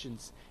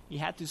questions. He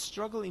had to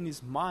struggle in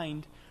his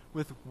mind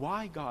with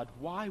why God,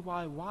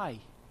 why?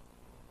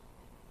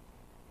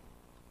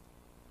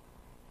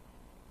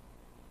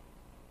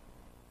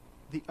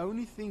 The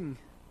only thing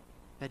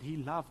that he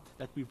loved,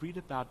 that we read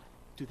about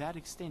to that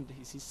extent,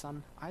 is his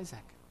son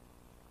Isaac.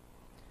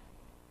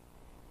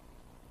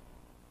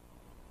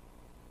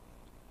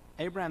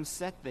 Abraham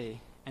sat there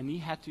and he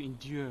had to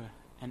endure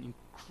an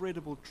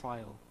incredible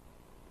trial.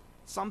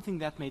 something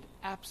that made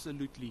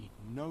absolutely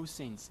no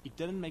sense. It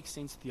didn't make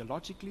sense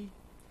theologically.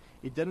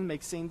 It didn't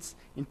make sense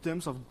in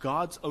terms of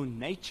God's own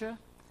nature.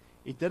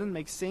 It didn't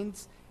make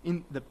sense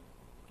in the,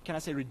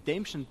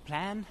 redemption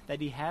plan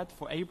that he had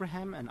for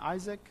Abraham and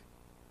Isaac.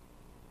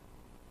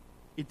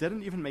 It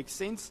didn't even make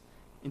sense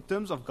in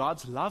terms of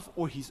God's love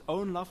or his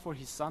own love for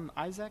his son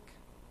Isaac.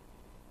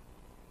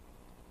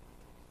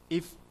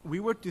 If we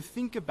were to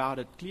think about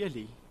it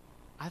clearly,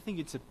 I think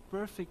it's a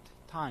perfect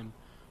time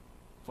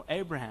for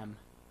Abraham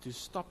to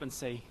stop and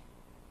say,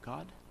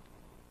 God,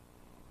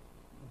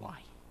 why?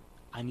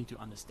 I need to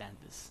understand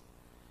this.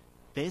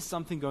 There's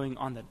something going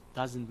on that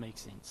doesn't make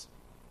sense.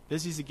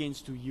 This is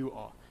against who you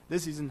are.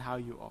 This isn't how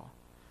you are.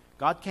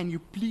 God, can you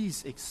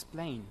please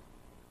explain?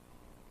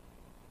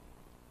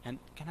 And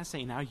can I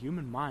say, in our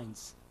human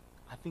minds,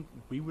 I think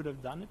we would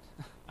have done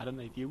it. I don't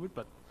know if you would,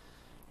 but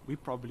we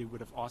probably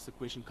would have asked the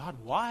question, God,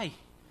 why?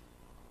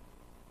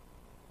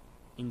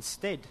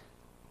 Instead,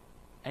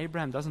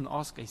 Abraham doesn't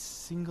ask a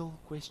single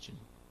question.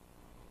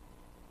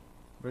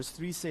 Verse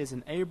 3 says,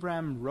 And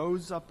Abraham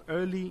rose up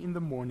early in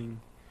the morning,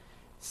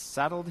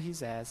 saddled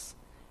his ass,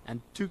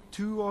 and took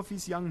 2 of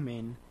his young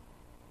men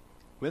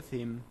with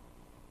him,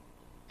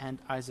 and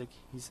Isaac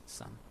his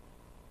son.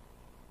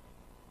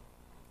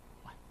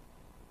 What?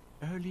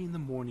 Early in the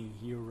morning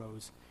he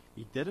arose.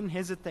 He didn't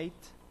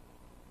hesitate.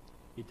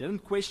 He didn't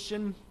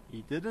question.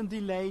 He didn't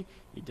delay.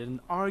 He didn't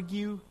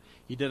argue.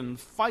 He didn't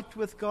fight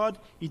with God.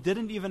 He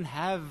didn't even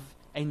have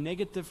a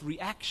negative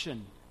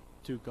reaction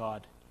to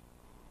God.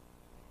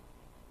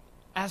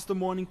 As the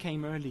morning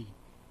came early,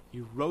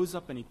 he rose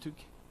up and he took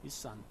his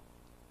son.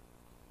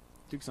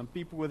 Took some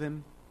people with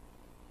him,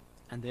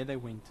 and there they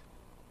went.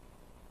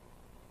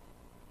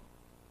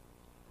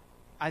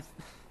 I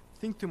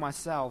think to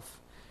myself,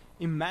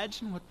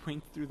 imagine what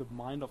went through the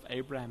mind of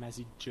Abraham as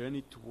he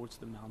journeyed towards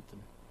the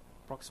mountain.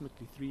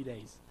 Approximately 3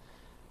 days.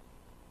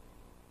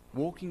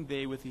 Walking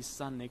there with his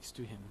son next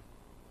to him.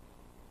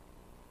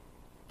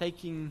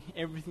 Taking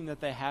everything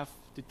that they have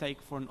to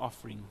take for an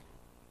offering.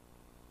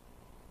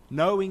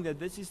 Knowing that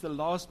this is the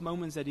last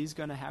moments that he's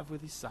going to have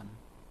with his son.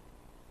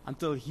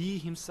 Until he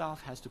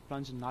himself has to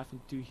plunge a knife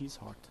into his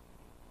heart.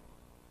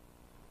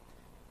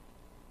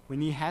 When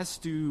he has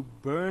to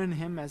burn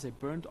him as a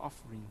burnt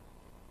offering.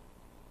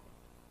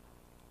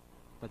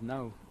 But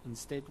no,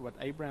 instead what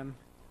Abraham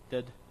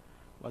did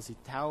was he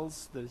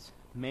tells the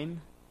men,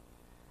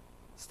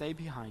 stay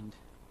behind.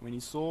 When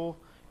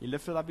he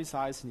lifted up his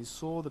eyes and he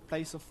saw the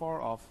place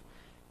afar off.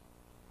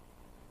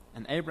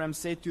 And Abraham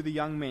said to the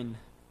young men,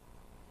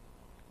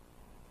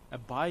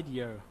 abide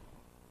here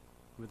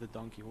with the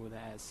donkey or the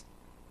ass,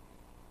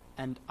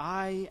 and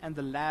I and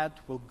the lad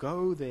will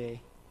go there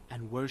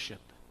and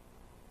worship.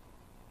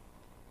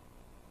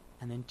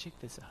 And then check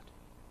this out.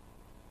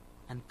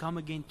 And come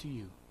again to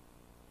you.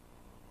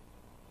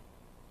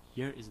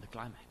 Here is the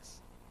climax.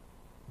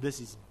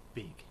 This is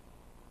big.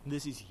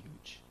 This is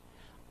huge.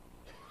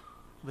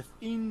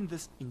 Within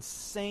this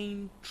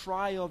insane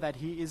trial that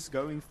he is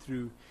going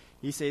through,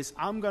 he says,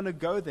 I'm going to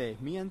go there,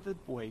 me and the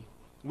boy.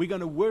 We're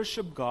going to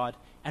worship God,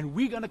 and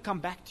we're going to come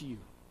back to you.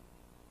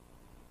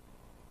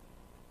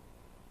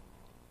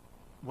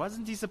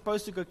 Wasn't he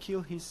supposed to go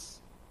kill his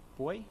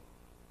boy?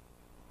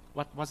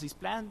 What was his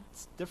plan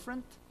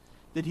different?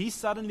 Did he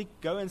suddenly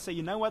go and say,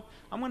 you know what,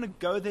 I'm going to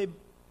go there,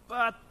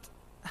 but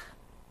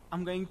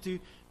I'm going to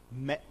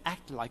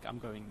act like I'm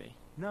going there?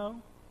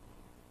 No.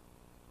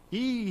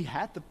 He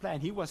had the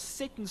plan. He was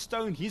set in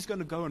stone. He's going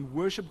to go and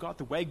worship God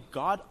the way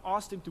God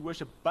asked him to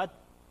worship, but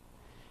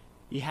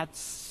he had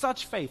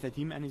such faith that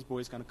him and his boy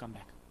is going to come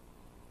back.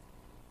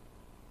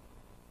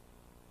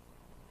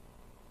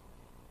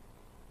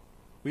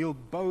 We'll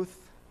both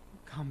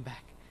come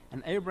back.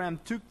 And Abraham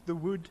took the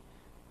wood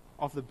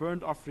of the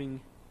burnt offering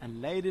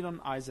and laid it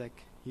on Isaac,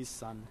 his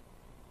son.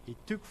 He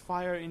took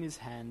fire in his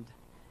hand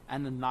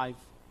and a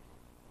knife,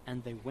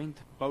 and they went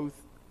both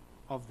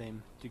of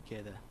them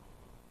together.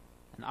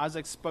 And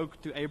Isaac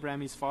spoke to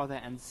Abraham his father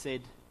and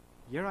said,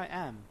 Here I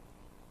am,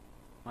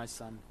 my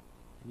son.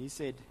 And he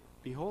said,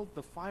 Behold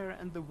the fire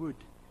and the wood,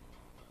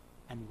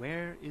 and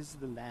where is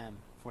the lamb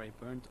for a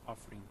burnt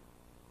offering?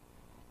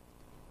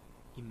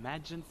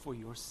 Imagine for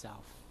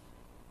yourself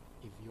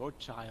if your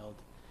child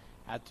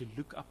had to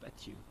look up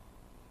at you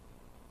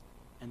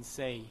and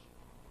say,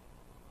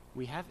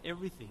 we have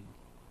everything,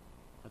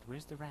 but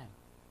where's the ram?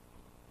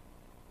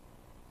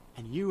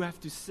 And you have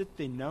to sit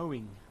there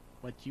knowing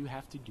what you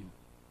have to do.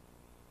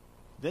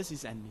 This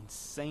is an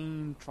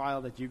insane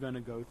trial that you're going to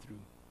go through.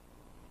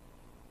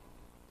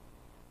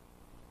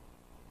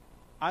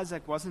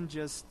 Isaac wasn't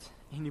just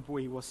any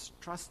boy, he was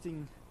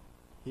trusting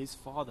his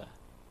father.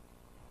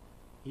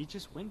 He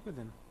just went with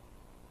him.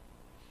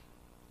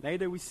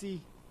 Later we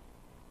see,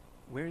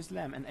 where is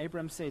lamb? And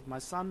Abraham said, My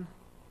son,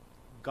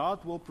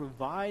 God will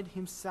provide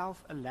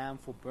himself a lamb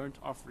for burnt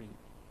offering.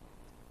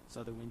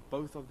 So they went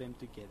both of them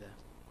together.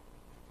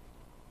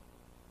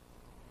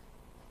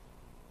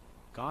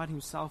 God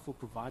himself will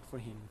provide for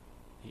him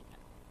the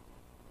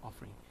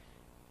offering.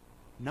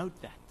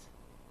 Note that.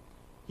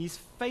 His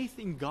faith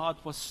in God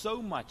was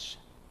so much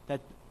that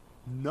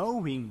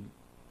knowing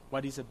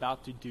what he's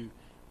about to do,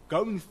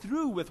 going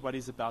through with what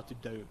he's about to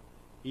do,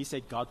 he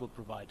said God will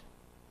provide.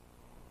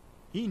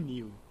 He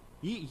knew.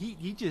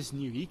 He just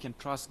knew he can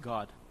trust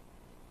God.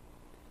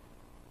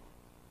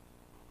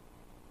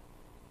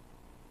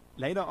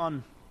 Later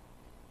on,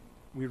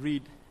 we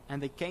read,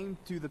 and they came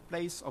to the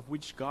place of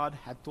which God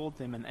had told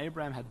them, and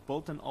Abraham had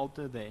built an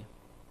altar there.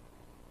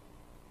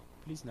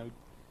 Please note,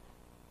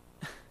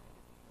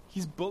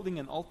 he's building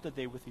an altar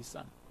there with his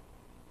son.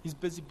 He's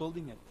busy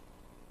building it.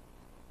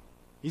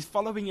 He's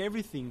following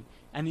everything,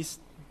 and he's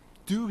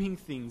doing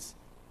things,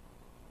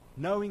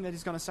 knowing that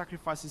he's going to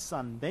sacrifice his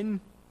son.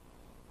 Then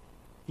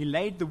he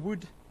laid the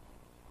wood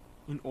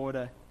in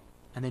order,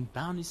 and then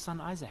bound his son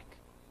Isaac.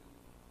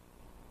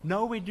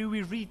 Nowhere do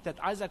we read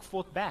that Isaac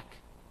fought back.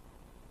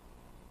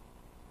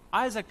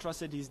 Isaac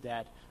trusted his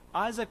dad.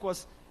 Isaac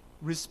was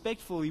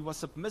respectful. He was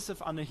submissive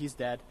under his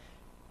dad.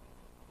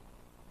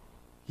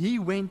 He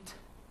went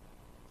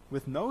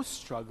with no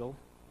struggle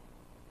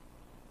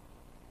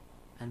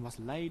and was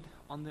laid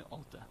on the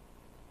altar.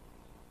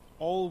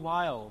 All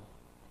while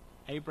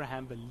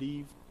Abraham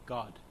believed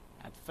God,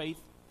 had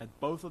faith that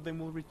both of them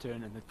will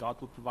return and that God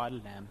will provide a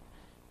lamb.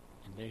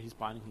 And there he's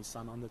binding his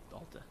son on the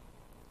altar.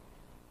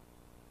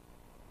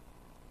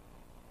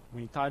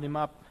 When he tied him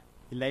up,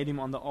 he laid him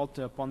on the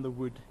altar upon the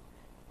wood.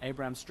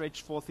 Abraham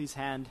stretched forth his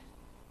hand,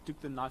 took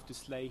the knife to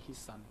slay his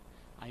son.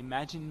 I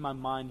imagine in my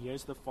mind,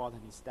 here's the father,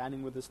 and he's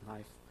standing with his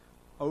knife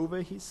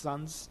over his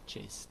son's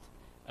chest,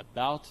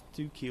 about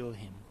to kill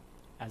him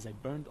as a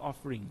burnt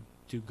offering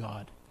to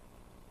God.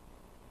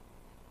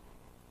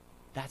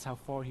 That's how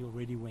far he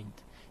already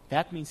went.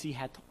 That means he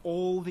had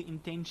all the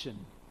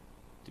intention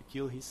to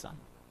kill his son.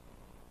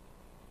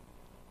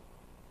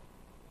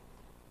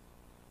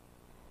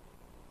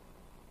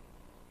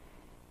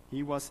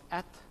 He was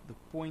at the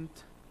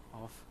point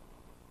of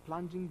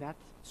plunging that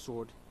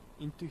sword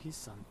into his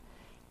son.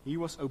 He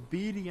was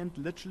obedient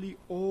literally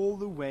all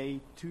the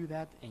way to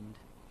that end.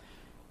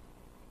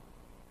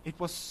 It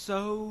was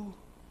so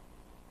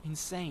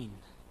insane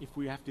if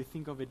we have to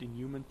think of it in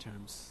human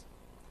terms.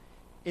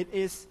 It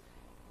is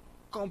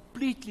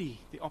completely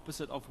the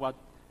opposite of what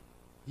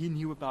he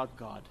knew about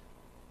God.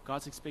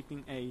 God's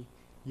expecting a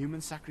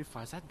human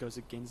sacrifice. That goes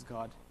against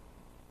God.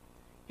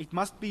 It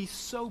must be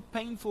so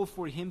painful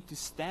for him to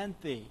stand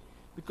there,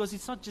 because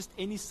it's not just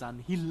any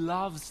son. He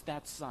loves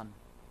that son.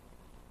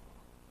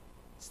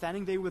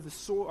 Standing there with a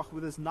sword,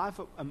 with his knife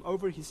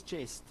over his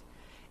chest.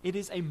 It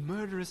is a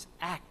murderous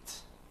act.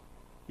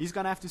 He's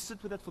going to have to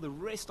sit with that for the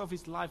rest of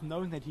his life,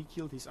 knowing that he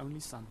killed his only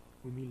son,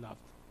 whom he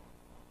loved.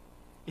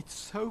 It's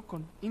so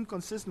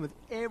inconsistent with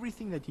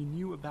everything that he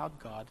knew about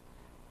God.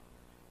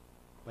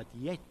 But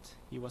yet,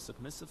 he was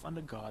submissive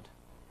under God,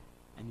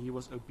 and he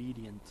was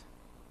obedient.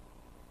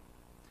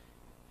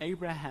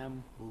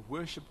 Abraham will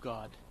worship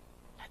God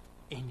at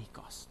any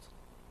cost,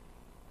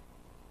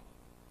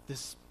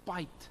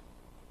 despite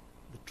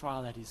the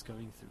trial that he's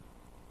going through.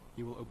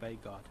 He will obey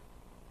God.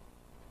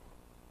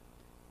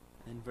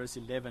 And in verse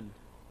 11,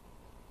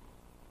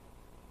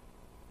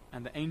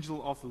 and the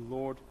angel of the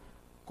Lord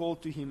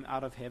called to him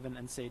out of heaven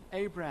and said,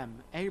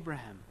 Abraham,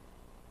 Abraham.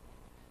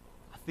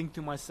 I think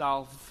to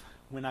myself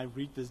when I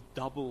read this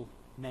double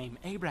name,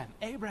 Abraham,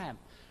 Abraham,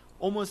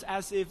 almost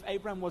as if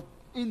Abraham was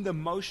in the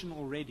motion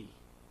already.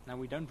 Now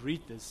we don't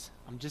read this.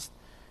 I'm just,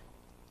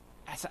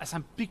 as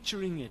I'm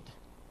picturing it,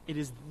 it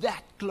is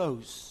that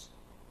close.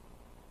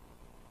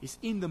 He's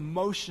in the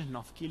motion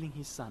of killing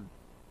his son.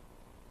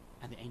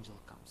 And the angel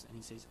comes and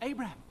he says,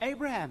 Abraham,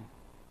 Abraham.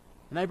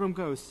 And Abraham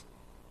goes,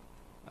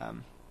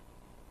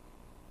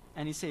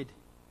 and he said,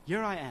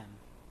 here I am.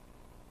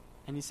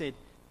 And he said,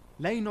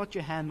 lay not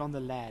your hand on the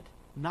lad,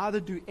 neither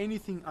do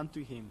anything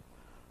unto him.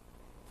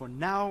 For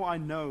now I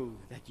know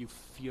that you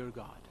fear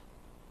God.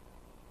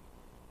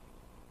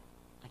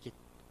 I get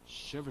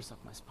shivers up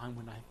my spine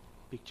when I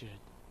picture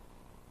it.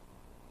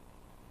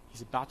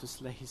 He's about to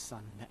slay his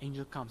son. The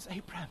angel comes,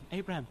 Abraham,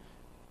 Abraham,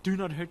 do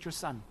not hurt your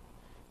son.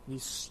 And he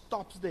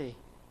stops there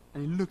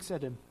and he looks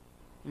at him.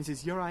 And he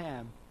says, here I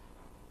am.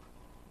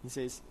 He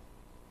says,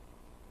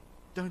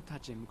 don't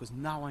touch him, because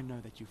now I know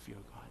that you fear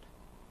God.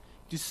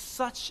 To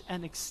such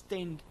an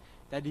extent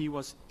that he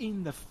was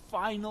in the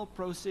final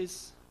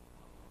process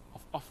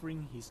of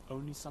offering his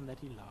only son that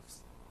he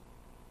loves.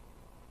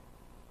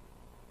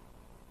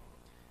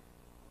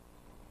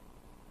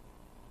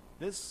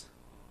 This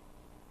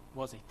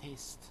was a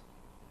test.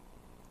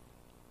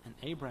 And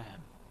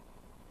Abraham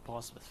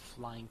passed with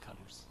flying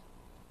colors.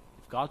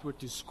 If God were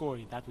to score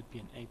it, that would be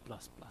an A+++.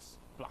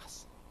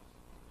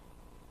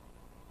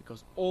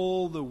 Because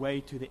all the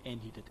way to the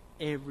end, he did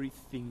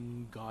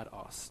everything God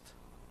asked.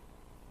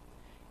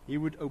 He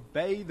would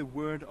obey the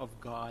word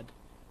of God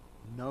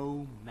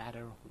no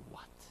matter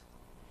what.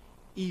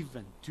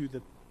 Even to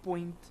the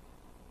point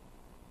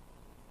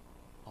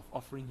of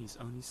offering his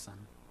only son.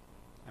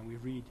 And we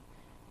read,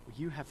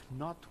 you have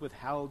not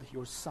withheld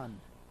your son,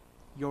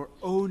 your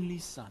only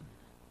son,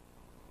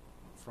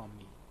 from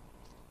me.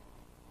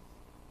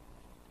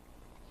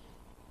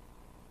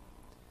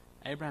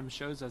 Abraham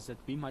shows us that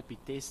we might be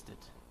tested.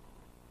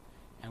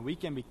 And we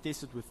can be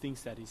tested with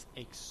things that is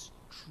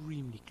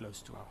extremely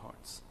close to our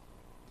hearts.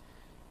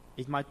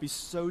 It might be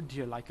so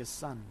dear, like a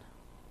son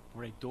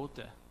or a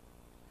daughter.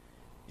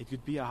 It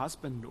could be a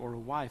husband or a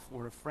wife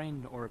or a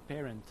friend or a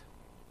parent.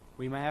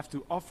 We may have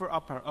to offer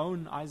up our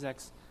own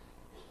Isaacs.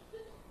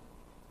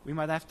 We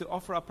might have to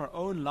offer up our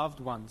own loved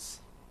ones,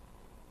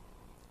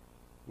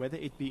 whether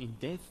it be in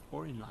death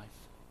or in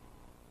life.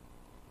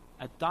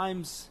 At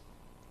times,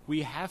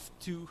 we have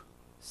to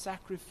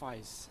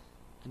sacrifice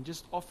and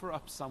just offer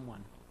up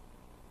someone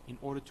in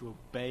order to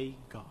obey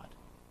God.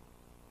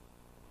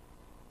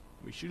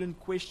 We shouldn't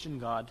question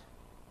God,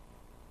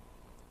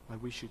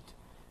 but we should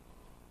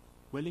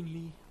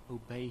willingly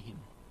obey Him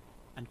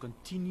and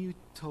continue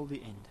till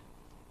the end.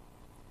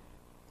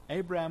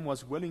 Abraham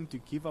was willing to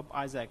give up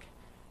Isaac,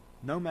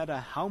 no matter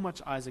how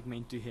much Isaac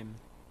meant to him.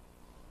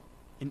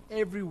 In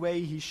every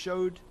way he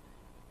showed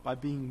by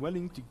being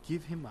willing to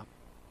give him up.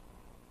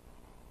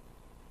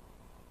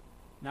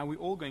 Now we're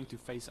all going to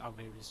face our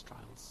various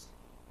trials.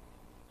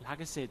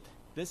 Like I said,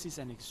 this is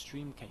an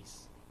extreme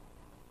case.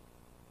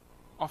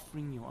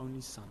 Offering your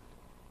only son.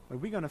 But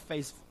we're going to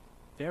face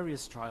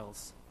various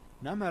trials,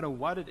 no matter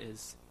what it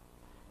is.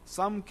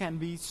 Some can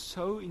be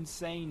so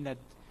insane that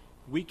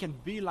we can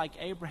be like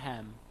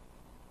Abraham.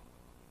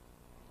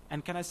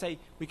 And can I say,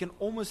 we can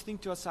almost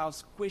think to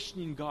ourselves,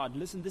 questioning God,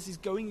 listen, this is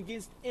going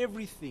against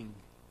everything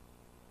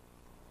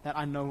that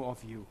I know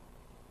of you.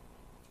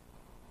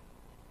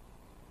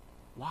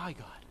 Why,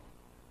 God?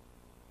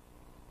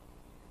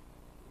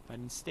 But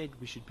instead,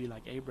 we should be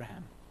like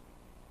Abraham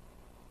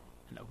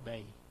and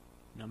obey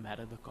no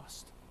matter the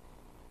cost.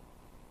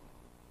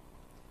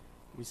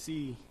 We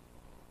see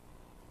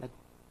that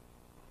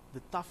the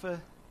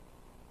tougher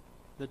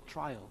the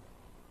trial,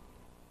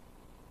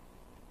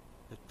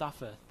 the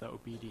tougher the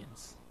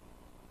obedience.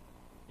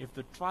 If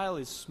the trial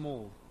is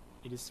small,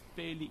 it is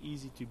fairly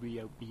easy to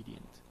be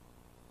obedient.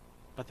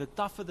 But the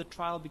tougher the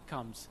trial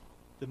becomes,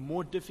 the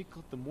more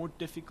difficult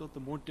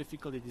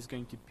it is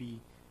going to be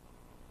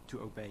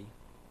to obey.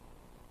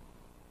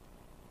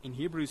 In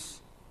Hebrews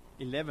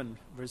 11,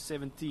 verse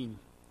 17,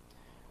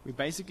 we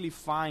basically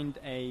find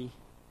an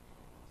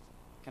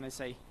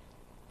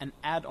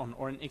add-on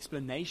or an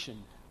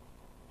explanation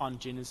on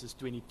Genesis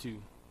 22.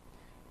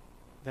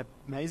 The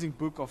amazing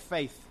book of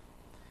faith,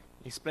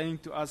 explaining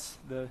to us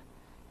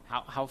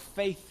how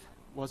faith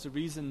was the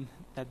reason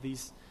that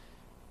these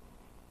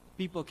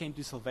people came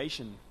to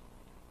salvation.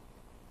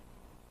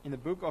 In the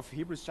book of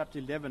Hebrews chapter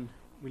 11,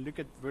 we look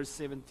at verse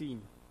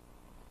 17.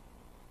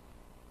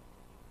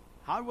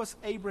 How was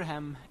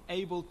Abraham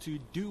able to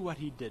do what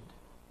he did?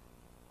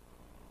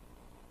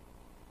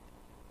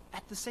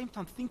 At the same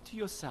time, think to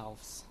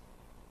yourselves,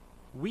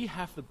 we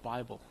have the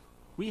Bible.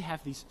 We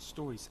have these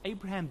stories.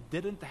 Abraham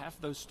didn't have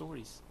those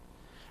stories.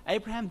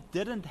 Abraham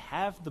didn't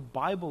have the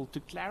Bible to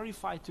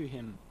clarify to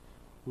him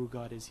who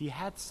God is. He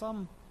had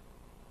some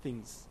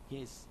things,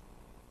 yes.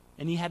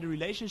 And he had a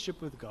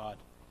relationship with God,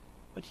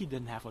 but he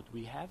didn't have what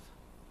we have.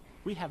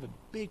 We have a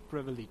big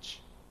privilege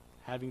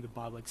having the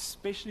Bible,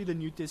 especially the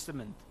New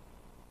Testament.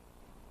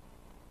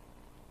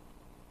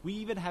 We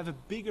even have a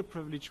bigger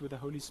privilege with the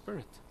Holy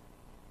Spirit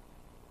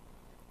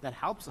that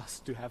helps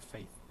us to have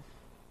faith.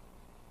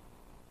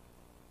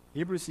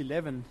 Hebrews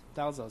 11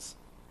 tells us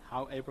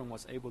how Abram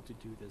was able to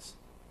do this.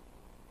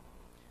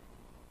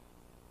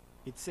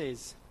 It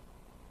says,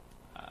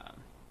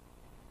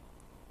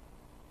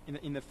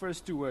 in the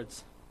first two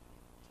words,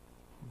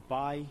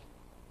 by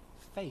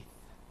faith,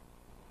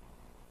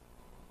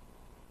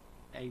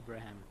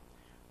 Abraham,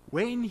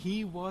 when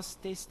he was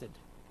tested,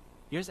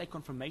 here's a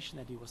confirmation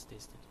that he was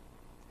tested.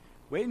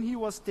 When he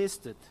was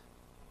tested,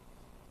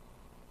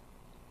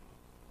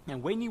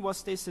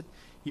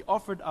 he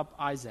offered up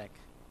Isaac.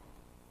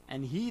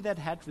 And he that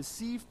had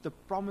received the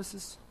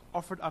promises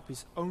offered up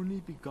his only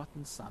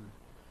begotten son,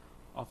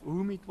 of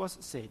whom it was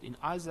said, in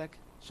Isaac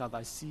shall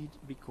thy seed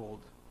be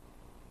called.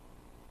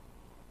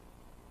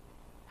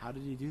 How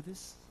did he do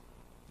this?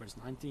 Verse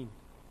 19.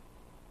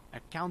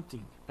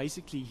 Accounting.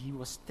 Basically, he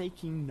was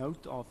taking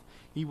note of,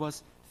 he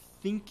was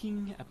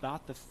thinking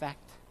about the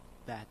fact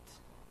that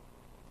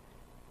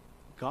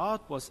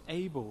God was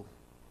able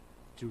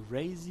to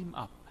raise him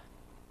up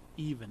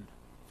even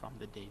from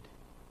the dead.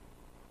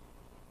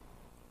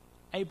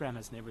 Abraham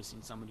has never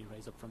seen somebody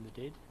raise up from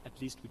the dead. At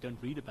least we don't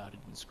read about it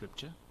in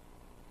Scripture.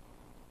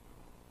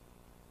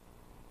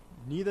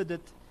 Neither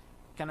did,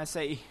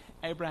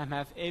 Abraham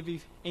have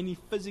any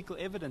physical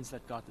evidence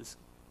that God is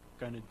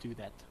going to do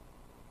that.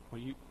 Were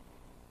you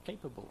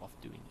capable of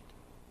doing it?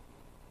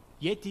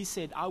 Yet he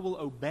said, I will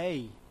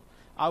obey.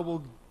 I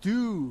will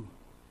do,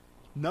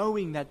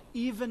 knowing that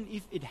even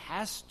if it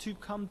has to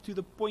come to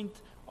the point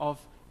of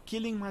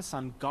killing my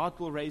son, God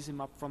will raise him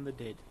up from the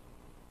dead.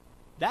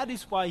 That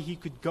is why he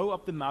could go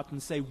up the mountain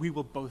and say, we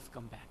will both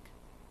come back.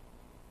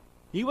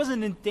 He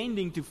wasn't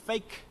intending to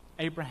fake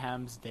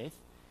Abraham's death.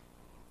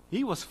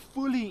 He was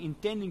fully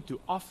intending to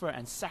offer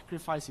and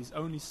sacrifice his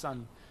only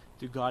son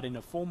to God in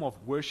a form of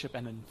worship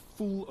and in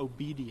full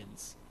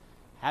obedience,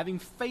 having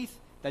faith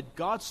that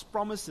God's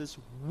promises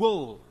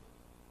will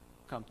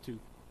come to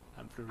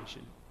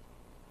flourishing.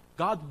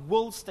 God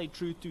will stay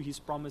true to his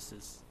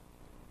promises,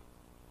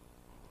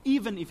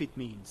 even if it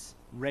means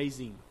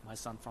raising my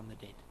son from the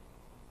dead,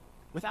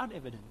 without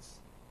evidence.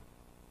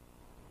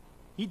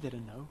 He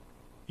didn't know.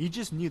 He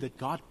just knew that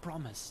God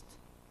promised,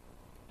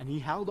 and he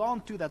held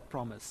on to that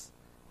promise.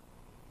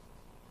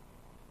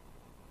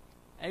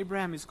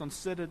 Abraham is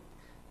considered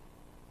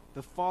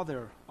the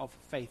father of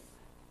faith.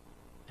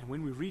 And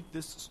when we read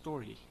this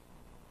story,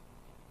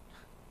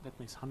 that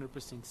makes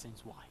 100%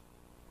 sense why.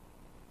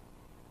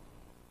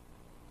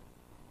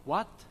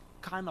 What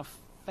kind of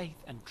faith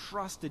and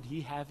trust did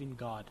he have in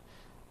God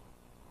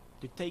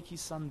to take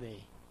his son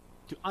there,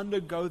 to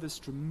undergo this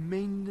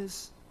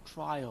tremendous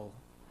trial,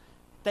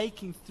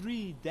 taking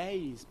 3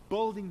 days,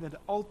 building the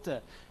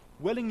altar,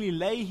 willingly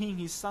laying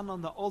his son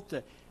on the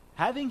altar,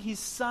 having his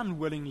son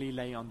willingly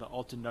lay on the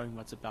altar, knowing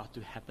what's about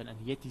to happen, and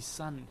yet his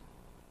son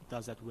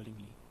does that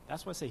willingly.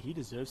 That's why I say he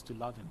deserves to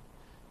love him.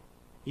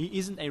 He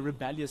isn't a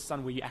rebellious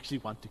son where you actually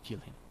want to kill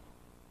him.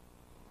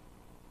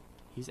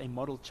 He's a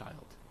model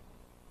child.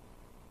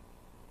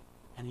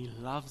 And he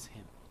loves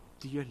him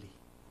dearly.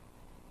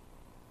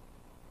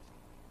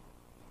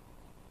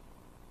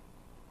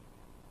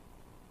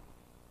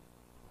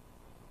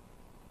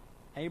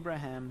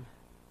 Abraham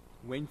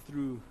went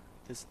through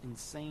this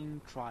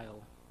insane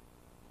trial,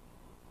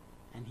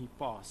 and he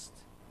passed.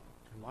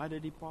 And why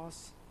did he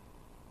pass?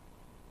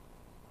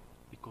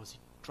 Because he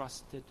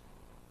trusted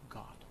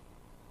God.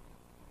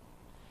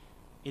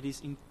 It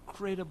is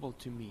incredible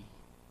to me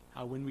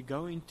how when we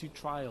go into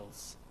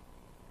trials,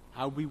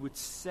 how we would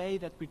say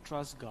that we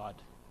trust God,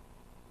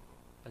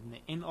 but in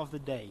the end of the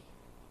day,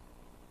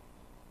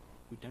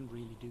 we don't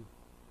really do.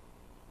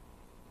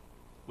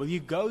 Will you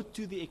go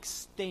to the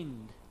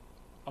extent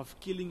of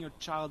killing your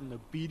child in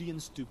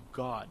obedience to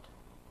God,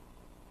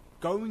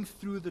 going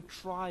through the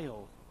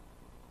trial,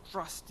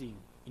 trusting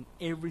in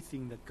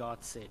everything that God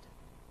said?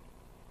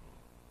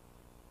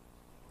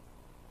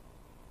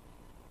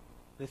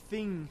 The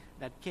thing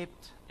that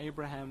kept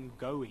Abraham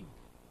going,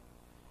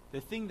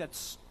 the thing that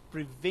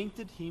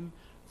prevented him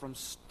from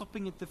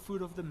stopping at the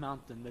foot of the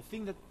mountain, the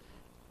thing that,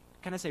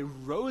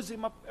 rose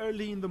him up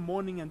early in the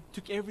morning and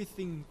took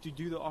everything to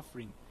do the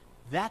offering,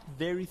 that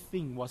very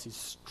thing was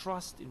his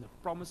trust in the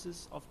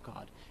promises of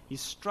God,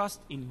 his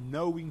trust in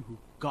knowing who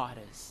God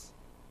is.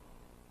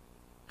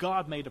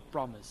 God made a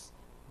promise.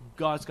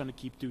 God's going to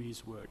keep to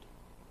his word.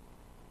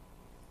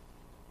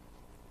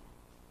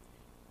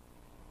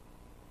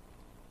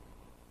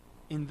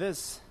 In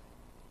this,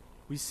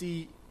 we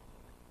see,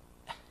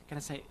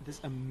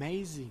 this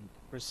amazing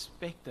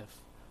perspective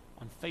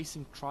on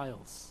facing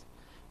trials.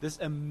 This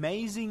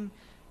amazing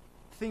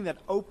thing that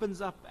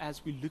opens up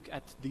as we look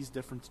at these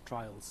different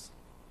trials.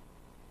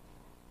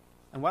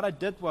 And what I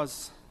did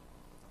was,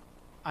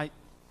 I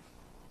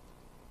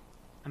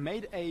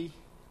made a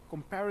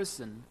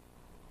comparison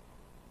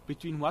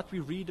between what we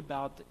read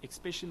about,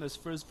 especially in those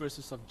first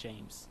verses of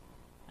James,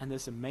 and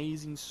this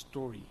amazing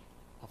story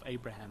of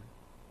Abraham.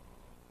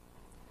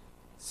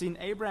 See, in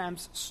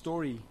Abraham's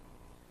story,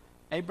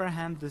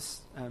 Abraham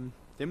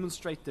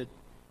demonstrated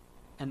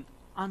an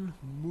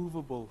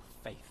unmovable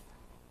faith,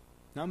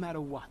 no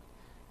matter what.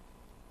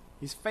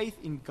 His faith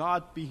in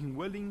God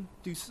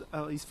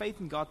his faith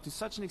in God to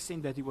such an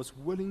extent that he was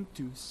willing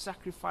to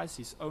sacrifice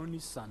his only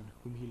son,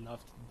 whom he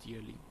loved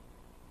dearly.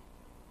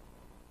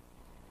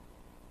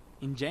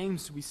 In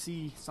James, we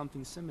see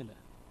something similar.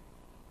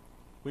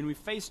 When we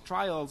face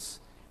trials,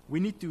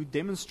 we need to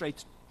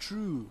demonstrate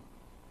true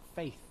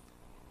faith.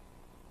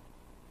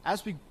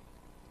 As we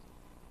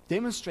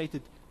demonstrate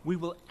it, we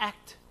will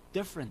act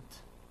different.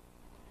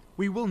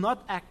 We will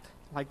not act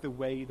like the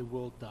way the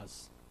world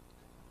does.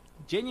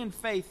 Genuine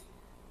faith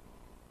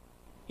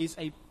is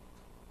it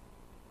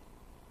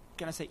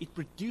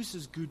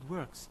produces good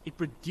works. It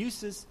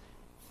produces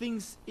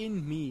things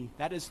in me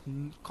that is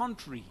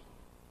contrary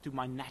to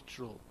my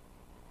natural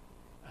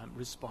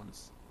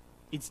response.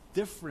 It's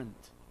different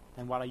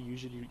than what I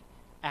usually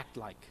act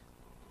like.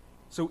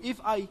 So if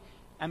I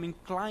am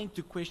inclined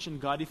to question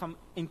God, if I'm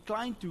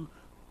inclined to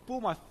pull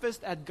my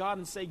fist at God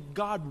and say,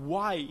 God,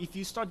 why? If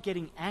you start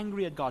getting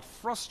angry at God,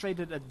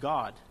 frustrated at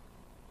God,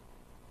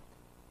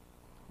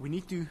 we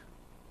need to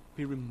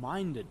be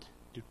reminded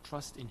to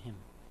trust in Him.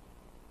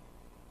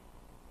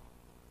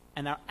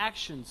 And our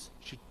actions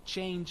should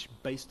change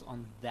based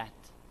on that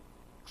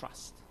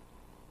trust.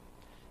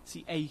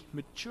 See, a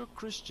mature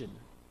Christian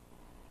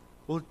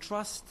will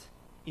trust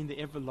in the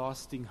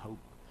everlasting hope.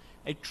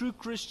 A true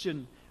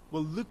Christian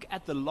will look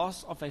at the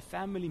loss of a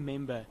family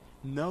member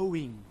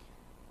knowing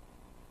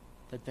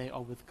that they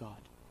are with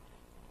God,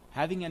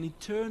 having an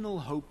eternal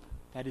hope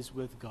that is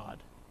with God,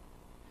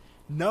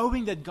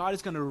 knowing that God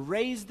is going to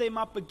raise them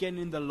up again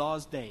in the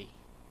last day,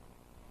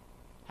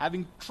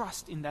 having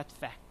trust in that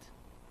fact.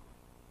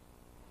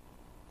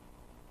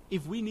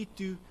 If we need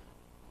to,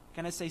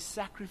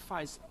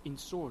 sacrifice in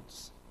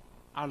sorts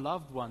our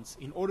loved ones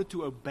in order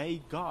to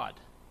obey God,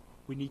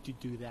 we need to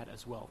do that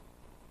as well.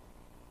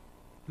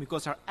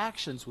 Because our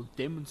actions will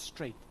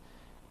demonstrate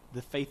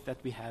the faith that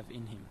we have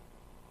in Him.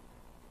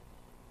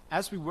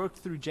 As we work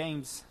through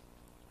James,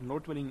 And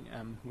Lord willing,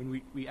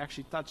 when we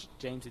actually touch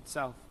James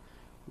itself,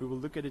 we will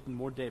look at it in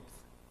more depth.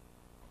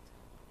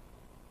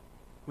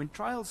 When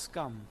trials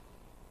come,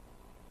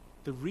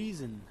 the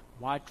reason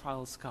why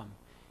trials come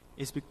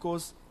is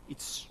because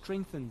it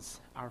strengthens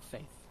our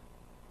faith.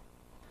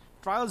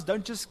 Trials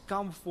don't just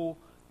come for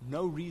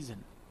no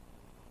reason.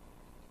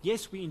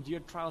 Yes, we endure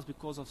trials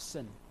because of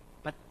sin,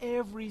 but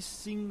every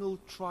single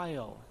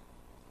trial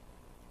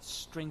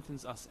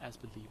strengthens us as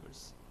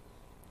believers.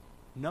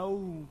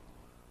 Now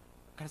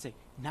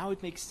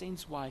it makes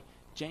sense why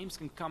James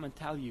can come and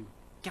tell you,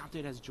 count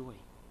it as joy.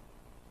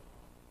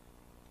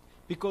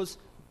 Because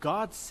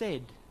God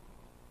said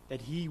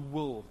that He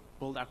will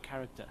build our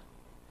character.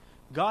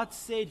 God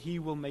said He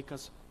will make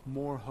us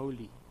more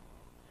holy.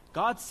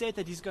 God said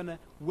that He's going to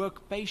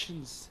work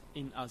patience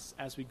in us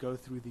as we go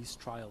through these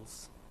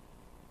trials.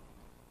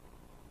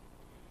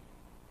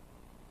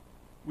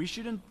 We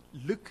shouldn't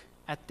look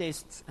at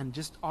tests and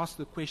just ask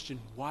the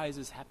question, why is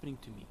this happening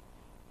to me?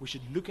 We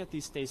should look at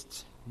these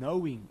tests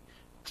knowing,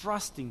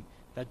 trusting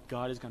that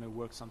God is going to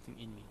work something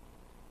in me.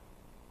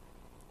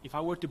 If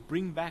I were to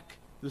bring back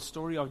the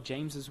story of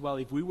James as well,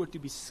 if we were to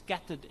be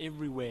scattered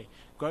everywhere,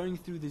 going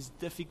through these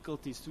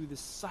difficulties, through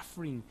this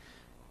suffering,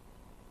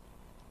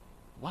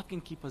 what can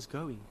keep us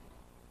going?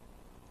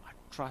 I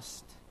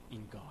trust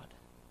in God.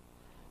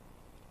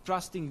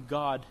 Trusting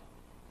God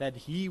that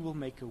He will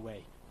make a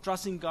way.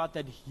 Trusting God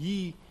that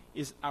He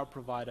is our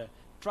provider.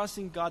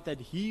 Trusting God that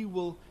He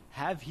will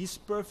have His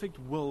perfect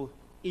will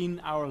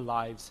in our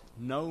lives,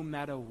 no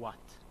matter what.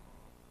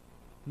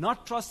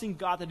 Not trusting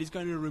God that He's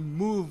going to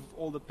remove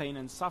all the pain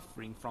and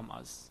suffering from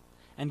us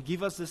and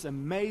give us this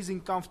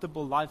amazing,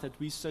 comfortable life that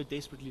we so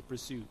desperately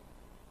pursue.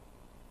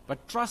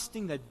 But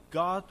trusting that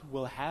God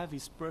will have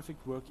His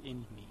perfect work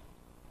in me.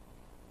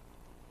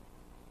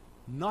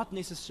 Not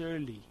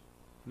necessarily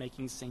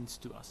making sense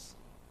to us.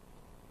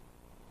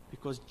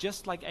 Because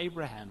just like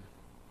Abraham,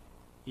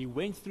 he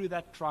went through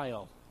that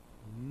trial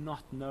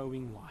not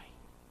knowing why.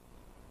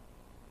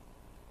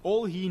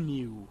 All he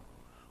knew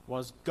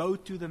was go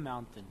to the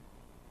mountain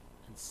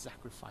and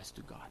sacrifice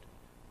to God.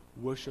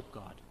 Worship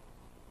God.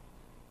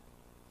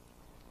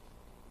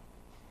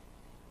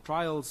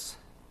 Trials,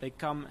 they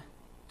come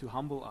to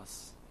humble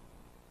us.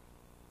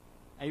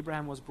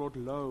 Abraham was brought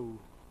low.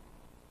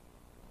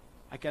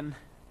 I can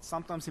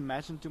sometimes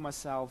imagine to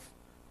myself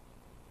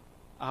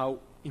how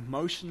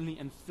emotionally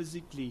and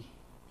physically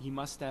he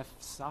must have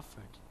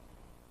suffered.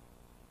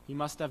 He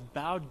must have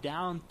bowed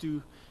down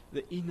to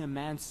the inner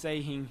man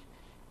saying,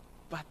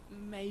 but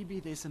maybe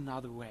there's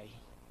another way.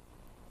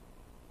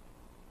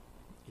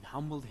 It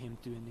humbled him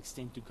to an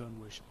extent to go and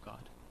worship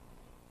God.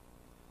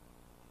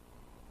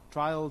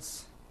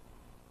 Trials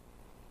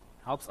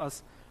helps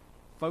us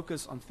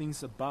focus on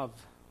things above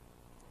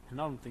and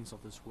not on things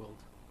of this world.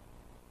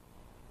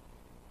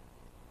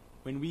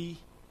 When we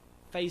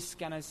face,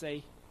 can I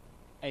say,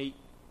 a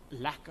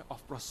lack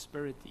of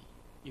prosperity,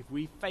 if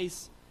we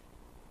face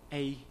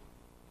a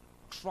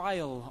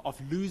trial of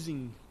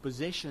losing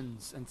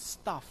possessions and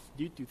stuff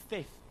due to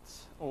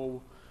thefts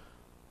or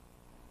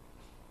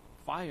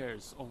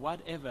fires or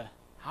whatever,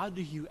 how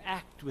do you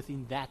act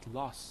within that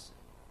loss?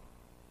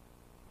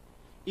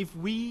 If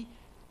we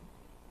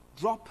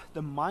drop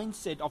the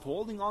mindset of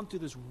holding on to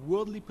these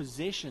worldly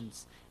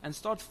possessions and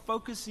start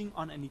focusing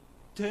on an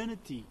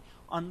eternity,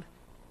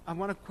 I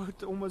want to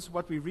quote almost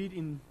what we read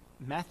in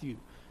Matthew,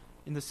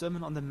 in the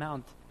Sermon on the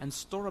Mount, and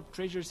store up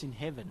treasures in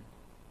heaven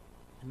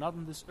and not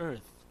on this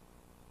earth,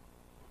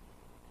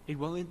 it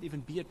won't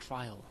even be a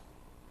trial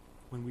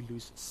when we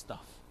lose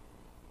stuff.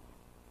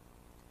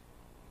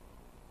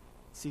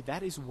 See,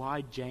 that is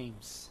why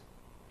James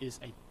is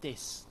a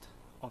test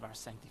of our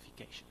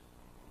sanctification.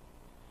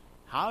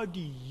 How do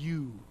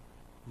you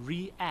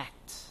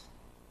react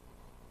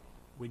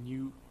when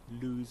you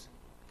lose,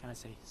 can I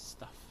say,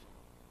 stuff?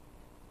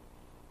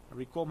 I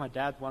recall my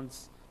dad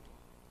once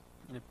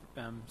in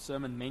a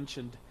sermon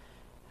mentioned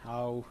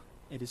how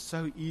it is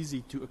so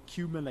easy to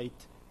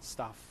accumulate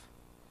stuff.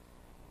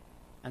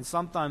 And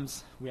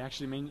sometimes we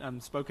actually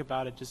spoke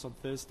about it just on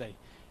Thursday,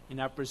 in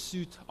our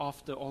pursuit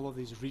after all of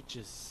these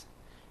riches,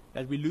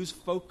 that we lose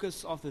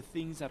focus of the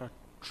things that are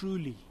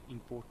truly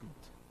important.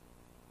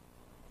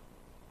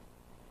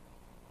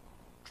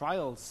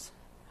 Trials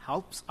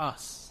helps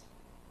us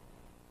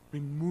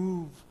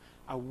remove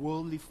our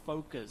worldly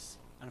focus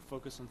and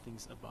focus on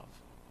things above.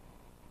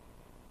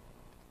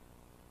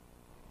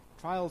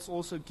 Trials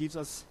also gives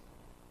us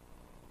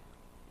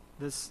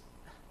this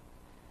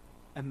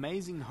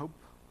amazing hope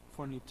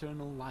for an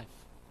eternal life.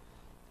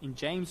 In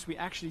James, we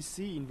actually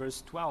see in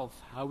verse 12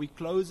 how he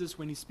closes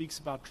when he speaks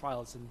about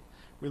trials, and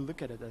we'll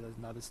look at it at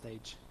another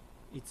stage.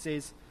 It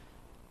says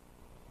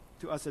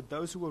to us that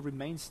those who will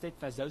remain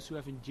steadfast, those who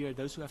have endured,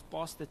 those who have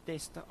passed the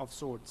test of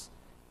swords,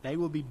 they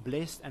will be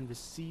blessed and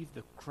receive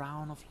the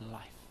crown of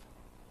life.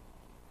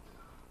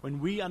 When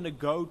we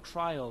undergo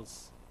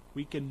trials,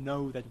 we can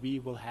know that we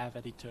will have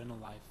an eternal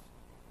life.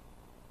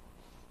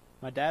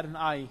 My dad and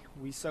I,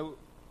 we so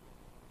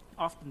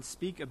often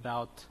speak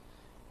about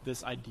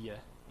this idea,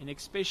 and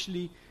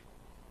especially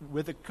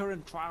with the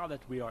current trial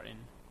that we are in.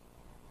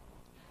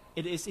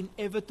 it is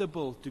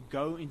inevitable to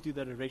go into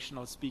the direction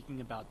of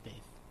speaking about death.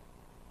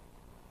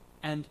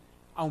 And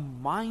our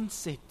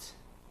mindset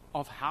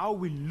of how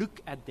we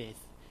look at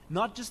death,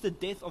 not just the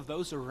death of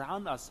those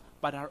around us,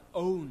 but our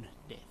own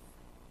death.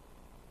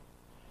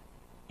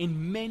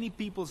 In many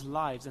people's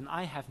lives, and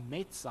I have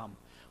met some,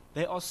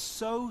 they are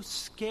so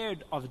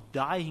scared of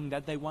dying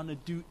that they want to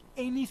do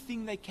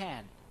anything they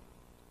can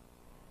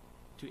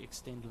to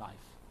extend life.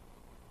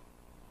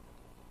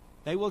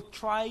 They will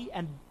try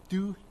and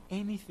do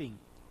anything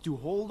to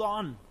hold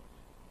on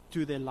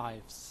to their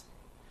lives.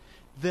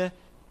 The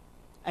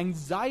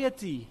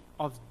anxiety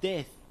of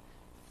death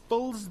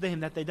fills them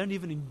that they don't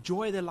even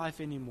enjoy their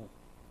life anymore.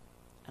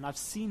 And I've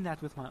seen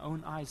that with my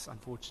own eyes,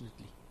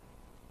 unfortunately.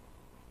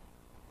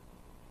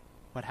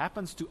 What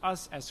happens to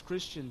us as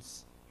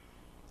Christians,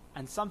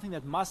 and something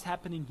that must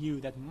happen in you,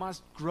 that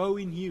must grow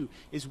in you,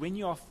 is when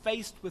you are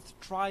faced with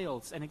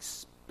trials, and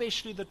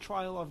especially the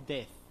trial of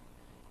death,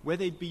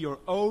 whether it be your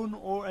own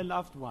or a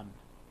loved one,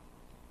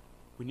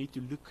 we need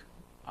to look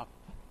up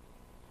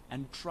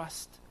and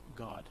trust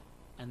God.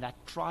 And that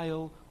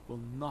trial will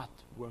not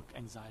work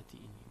anxiety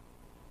in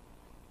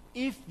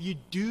you. If you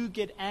do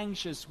get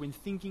anxious when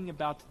thinking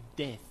about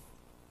death,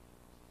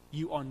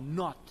 you are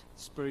not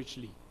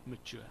spiritually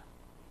mature.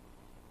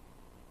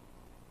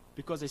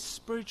 Because a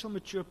spiritual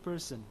mature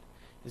person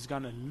is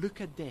going to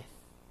look at death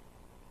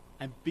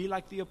and be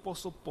like the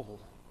Apostle Paul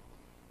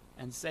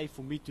and say,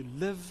 for me to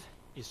live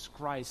is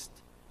Christ,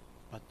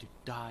 but to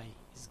die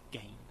is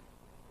gain.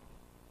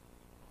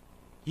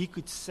 He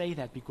could say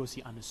that because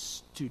he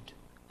understood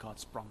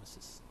God's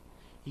promises.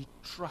 He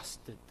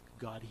trusted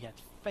God. He had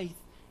faith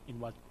in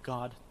what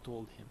God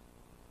told him.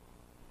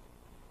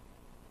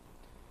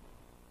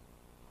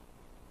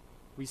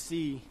 We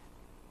see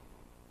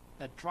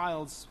that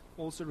trials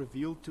also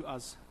reveal to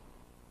us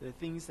the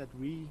things that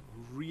we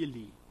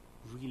really,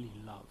 really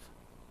love.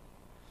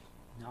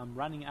 Now I'm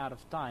running out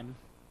of time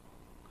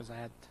because I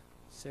had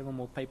several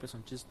more papers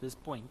on just this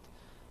point.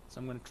 So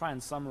I'm going to try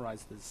and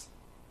summarize this.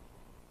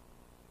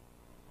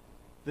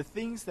 The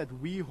things that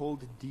we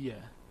hold dear,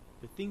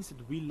 the things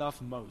that we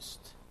love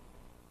most,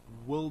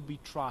 will be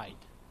tried.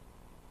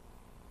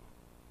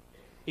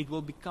 It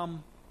will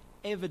become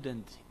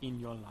evident in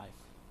your life.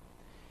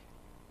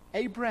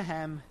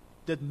 Abraham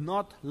did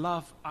not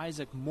love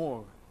Isaac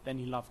more than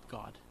he loved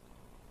God.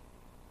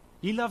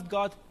 He loved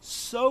God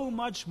so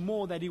much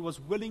more that he was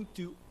willing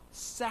to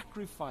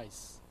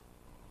sacrifice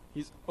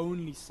his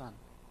only son,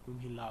 whom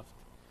he loved,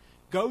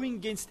 going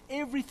against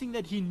everything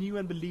that he knew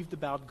and believed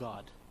about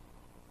God.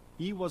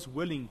 He was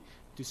willing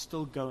to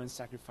still go and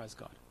sacrifice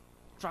God,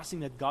 trusting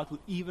that God will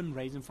even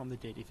raise him from the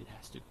dead if it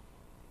has to.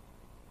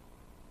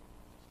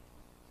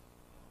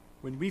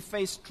 When we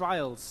face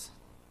trials,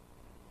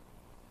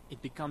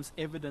 it becomes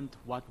evident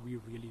what we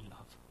really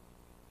love.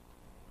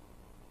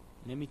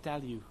 Let me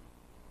tell you,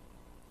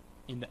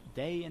 in the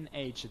day and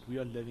age that we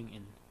are living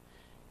in,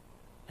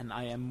 and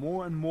I am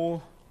more and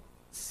more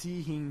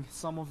seeing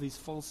some of these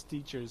false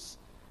teachers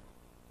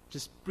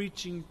just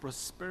preaching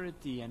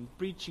prosperity and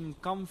preaching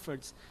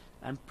comforts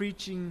and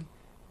preaching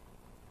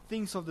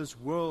things of this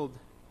world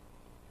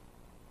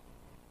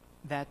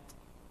that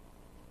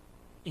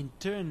in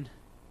turn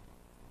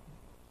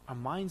our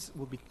minds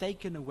will be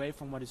taken away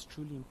from what is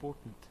truly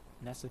important,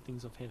 and that's the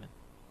things of heaven.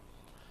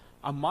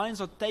 Our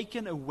minds are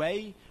taken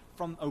away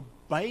from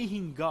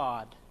obeying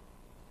God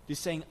to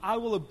saying, I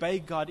will obey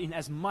God in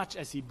as much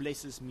as he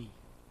blesses me.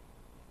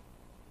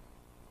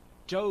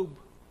 Job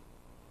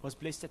was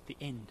blessed at the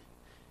end.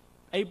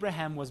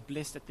 Abraham was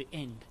blessed at the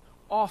end,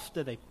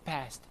 after they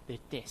passed their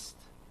test.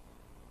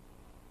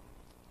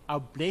 Our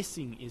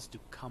blessing is to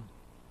come.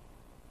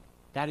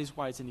 That is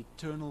why it's an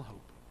eternal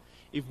hope.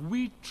 If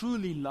we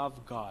truly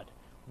love God,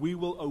 we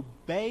will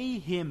obey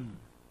him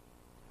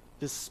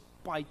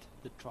despite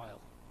the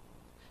trial,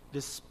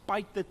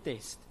 despite the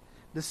test,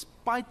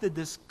 despite the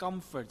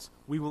discomforts.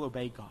 We will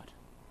obey God.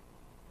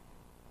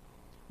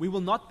 We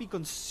will not be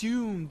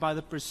consumed by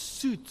the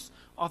pursuits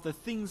of the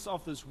things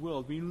of this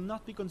world. We will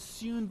not be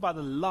consumed by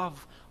the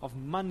love of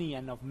money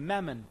and of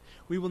mammon.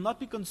 We will not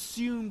be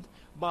consumed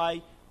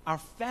by our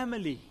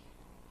family.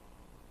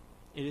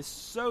 It is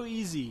so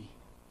easy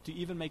to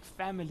even make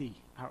family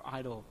our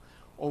idol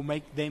or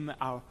make them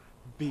our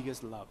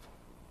biggest love.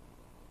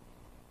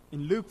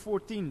 In Luke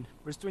 14,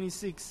 verse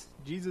 26,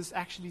 Jesus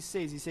actually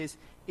says, he says,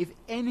 if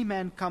any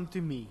man come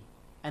to me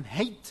and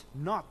hate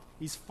not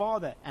his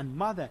father and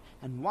mother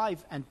and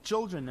wife and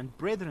children and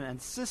brethren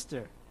and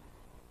sister,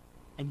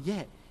 and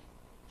yet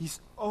his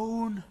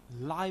own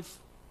life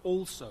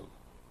also,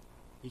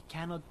 he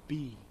cannot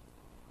be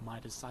my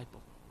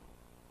disciple.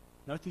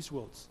 Note these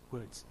words.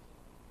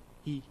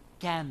 He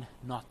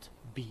cannot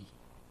be.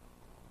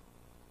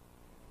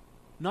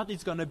 Not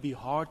it's going to be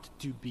hard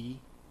to be.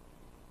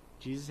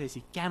 Jesus says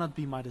he cannot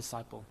be my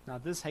disciple. Now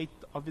this hate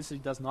obviously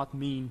does not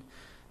mean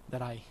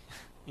that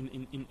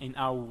in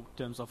our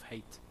terms of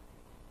hate.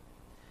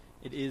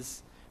 It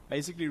is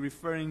basically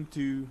referring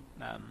to,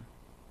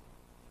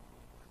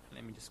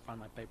 let me just find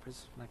my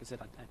papers. Like I said,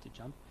 I had to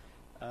jump.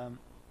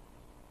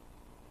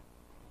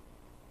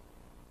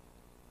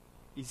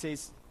 he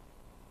says,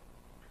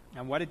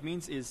 and what it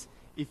means is,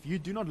 if you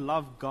do not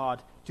love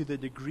God to the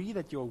degree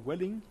that you're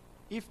willing,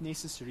 if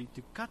necessary,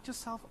 to cut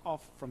yourself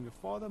off from your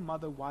father,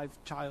 mother, wife,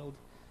 child,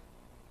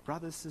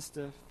 brother,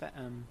 sister,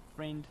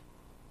 friend,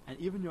 and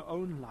even your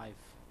own life,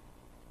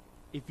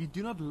 if you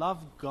do not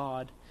love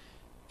God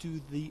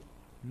to the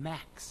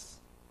max,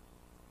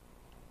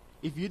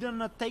 if you do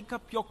not take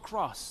up your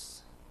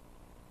cross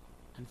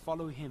and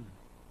follow Him,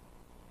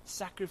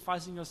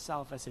 sacrificing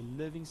yourself as a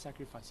living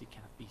sacrifice, you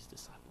cannot be His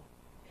disciple.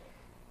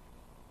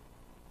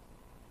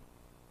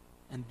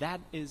 And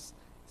that is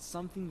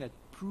something that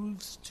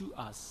proves to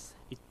us,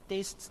 it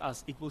tests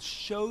us, it will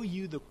show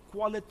you the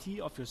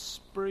quality of your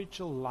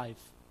spiritual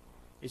life,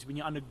 is when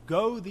you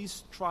undergo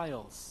these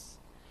trials,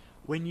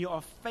 when you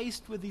are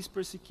faced with these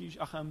persecutions,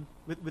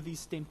 with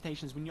these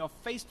temptations, when you are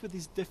faced with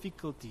these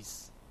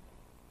difficulties,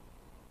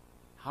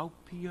 how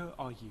pure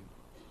are you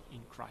in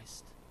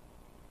Christ?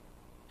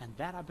 And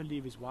that, I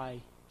believe, is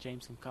why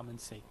James can come and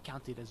say,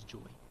 count it as joy.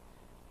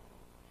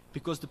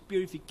 Because the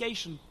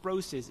purification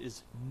process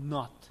is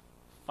not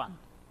fun.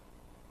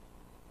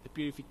 The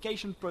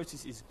purification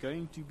process is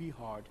going to be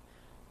hard,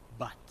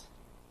 but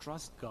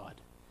trust God,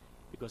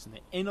 because in the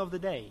end of the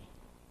day,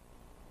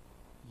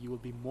 you will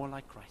be more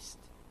like Christ.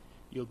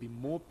 You'll be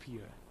more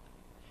pure.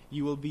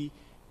 You will be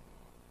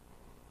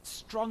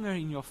stronger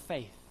in your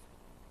faith.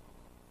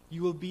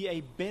 You will be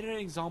a better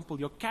example.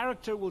 Your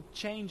character will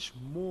change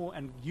more,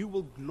 and you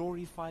will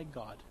glorify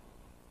God.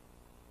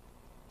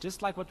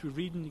 Just like what we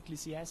read in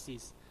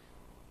Ecclesiastes.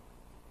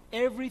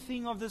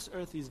 Everything of this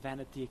earth is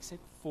vanity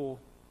except for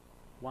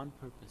one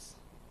purpose,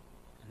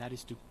 and that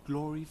is to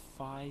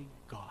glorify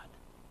God.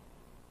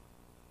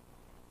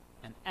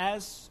 And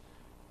as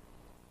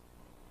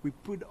we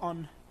put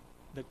on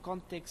the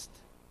context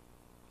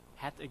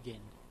hat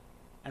again,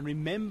 and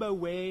remember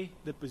where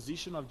the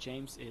position of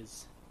James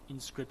is in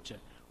Scripture,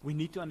 we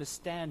need to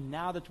understand,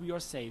 now that we are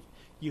saved,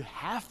 you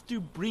have to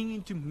bring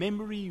into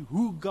memory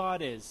who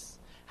God is,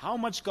 how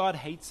much God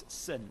hates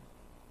sin.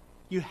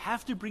 You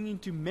have to bring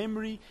into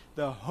memory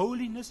the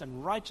holiness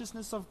and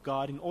righteousness of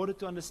God in order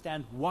to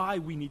understand why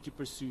we need to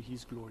pursue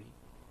His glory.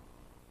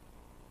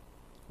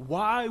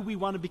 Why we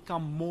want to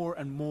become more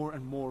and more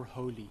and more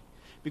holy.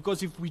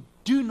 Because if we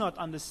do not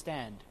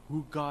understand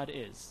who God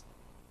is,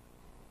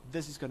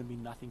 this is going to be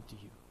nothing to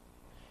you.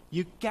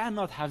 You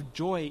cannot have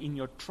joy in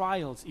your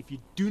trials if you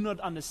do not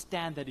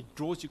understand that it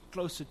draws you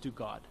closer to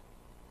God.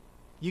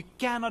 You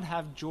cannot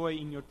have joy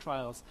in your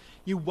trials.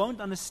 You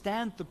won't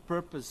understand the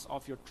purpose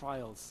of your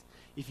trials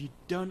if you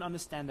don't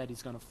understand that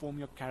it's going to form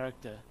your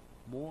character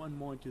more and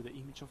more into the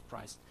image of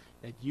Christ,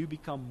 that you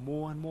become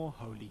more and more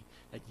holy,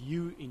 that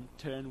you in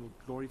turn will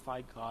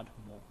glorify God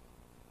more.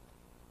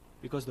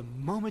 Because the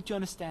moment you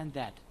understand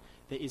that,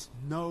 there is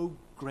no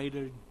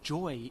greater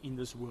joy in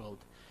this world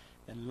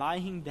than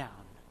lying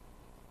down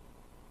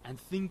and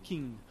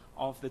thinking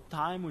of the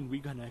time when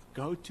we're going to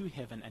go to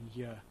heaven and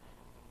hear,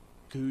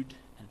 good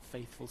and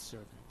faithful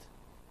servant.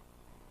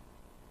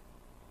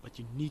 But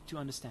you need to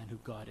understand who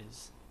God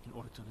is in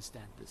order to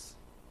understand this.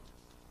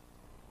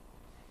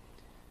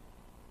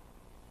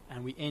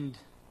 And we end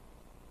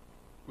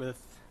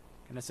with,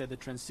 can I say, the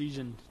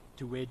transition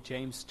to where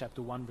James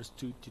chapter 1 verse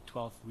 2 to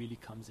 12 really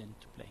comes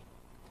into play.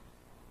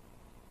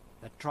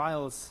 That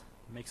trials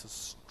makes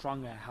us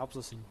stronger, helps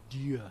us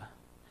endure.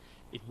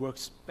 It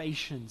works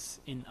patience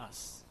in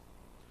us.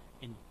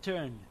 In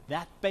turn,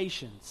 that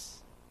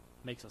patience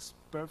makes us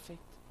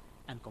perfect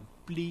and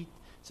complete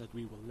so that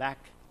we will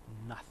lack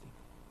nothing.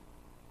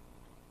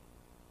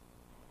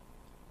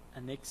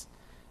 And next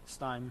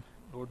time,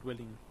 Lord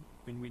willing,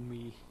 when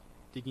we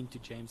dig into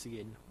James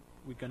again,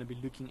 we're going to be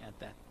looking at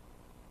that.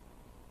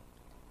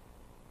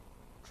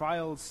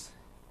 Trials,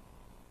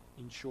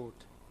 in short,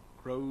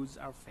 grows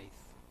our faith.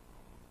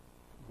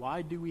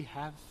 Why do we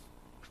have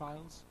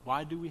trials?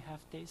 Why do we have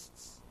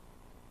tests?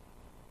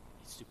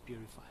 It's to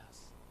purify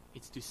us.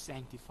 It's to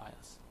sanctify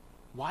us.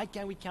 Why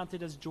can we count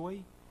it as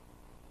joy?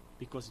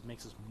 Because it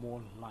makes us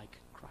more like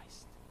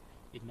Christ.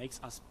 It makes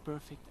us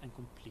perfect and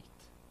complete.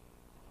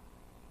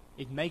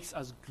 It makes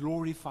us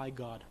glorify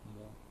God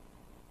more.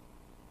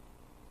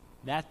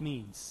 That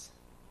means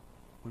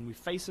when we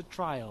face a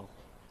trial,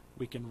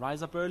 we can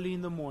rise up early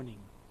in the morning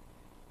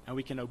and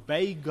we can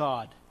obey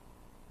God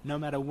no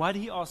matter what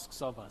He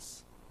asks of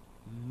us,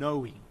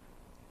 knowing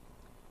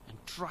and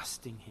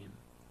trusting Him.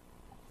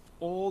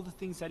 All the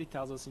things that He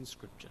tells us in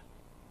Scripture,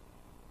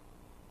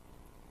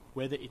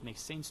 whether it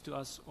makes sense to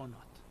us or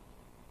not.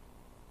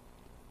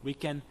 We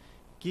can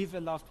give a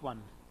loved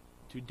one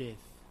to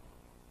death.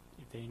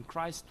 If they're in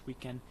Christ, we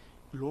can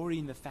glory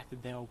in the fact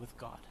that they are with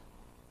God.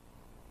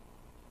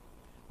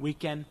 We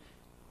can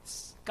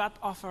cut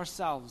off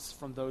ourselves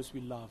from those we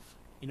love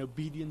in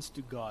obedience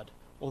to God.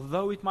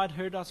 Although it might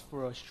hurt us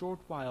for a short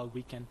while,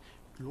 we can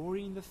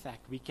glory in the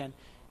fact, we can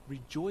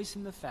rejoice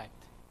in the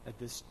fact that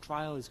this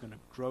trial is going to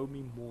grow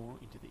me more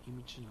into the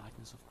image and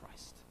likeness of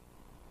Christ.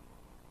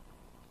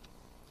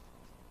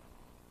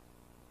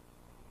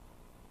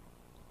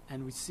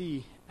 And we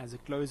see, as a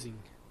closing,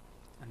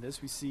 and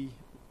this we see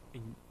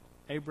in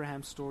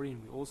Abraham's story,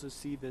 and we also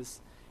see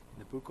this in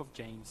the book of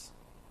James.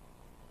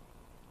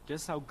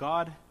 Just how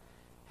God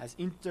has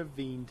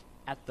intervened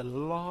at the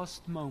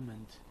last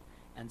moment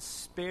and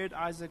spared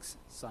Isaac's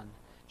son,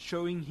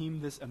 showing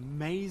him this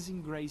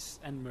amazing grace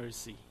and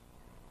mercy.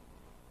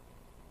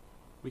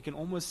 We can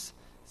almost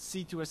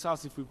see to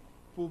ourselves, if we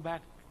pull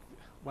back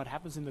what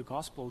happens in the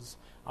Gospels,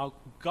 how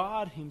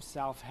God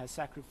himself has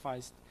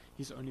sacrificed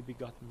his only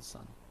begotten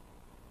Son.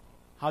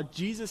 How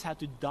Jesus had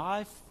to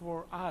die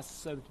for us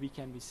so that we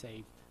can be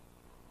saved.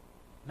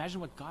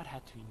 Imagine what God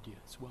had to endure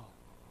as well.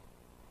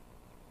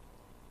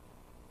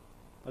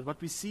 But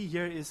what we see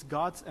here is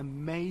God's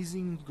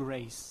amazing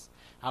grace.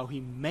 How he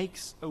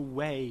makes a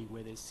way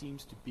where there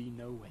seems to be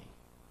no way.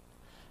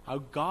 How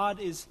God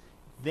is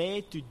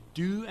there to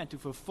do and to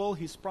fulfill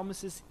his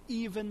promises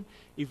even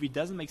if it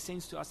doesn't make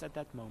sense to us at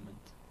that moment.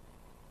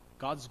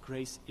 God's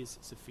grace is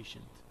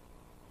sufficient.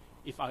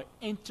 If I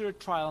enter a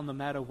trial, no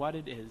matter what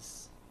it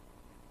is,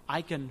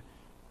 I can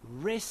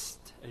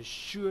rest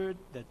assured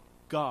that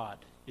God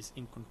is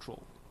in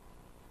control.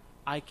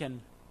 I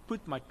can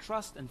put my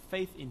trust and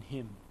faith in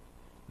him,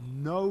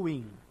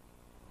 knowing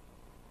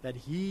that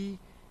his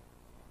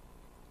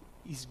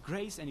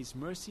grace and his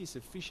mercy is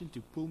sufficient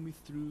to pull me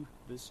through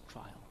this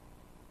trial.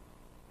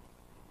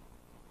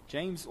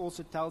 James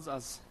also tells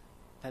us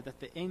that at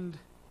the end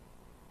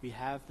we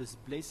have this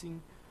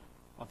blessing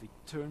of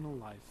eternal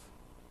life.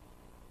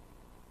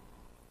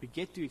 We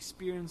get to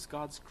experience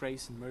God's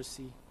grace and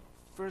mercy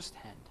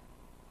firsthand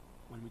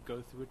when we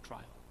go through a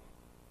trial.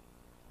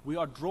 We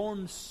are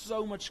drawn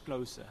so much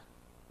closer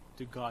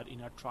to God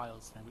in our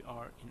trials than we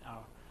are in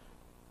our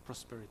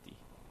prosperity.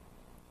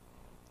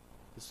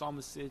 The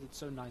psalmist said it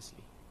so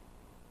nicely.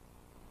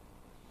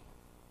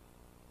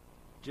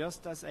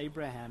 Just as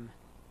Abraham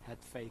had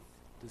faith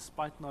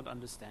despite not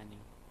understanding,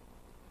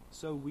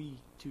 so we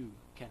too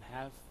can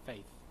have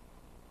faith,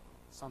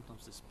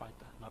 sometimes despite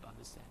not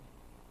understanding.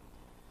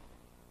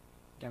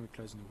 Can we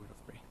close in a word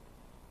of prayer?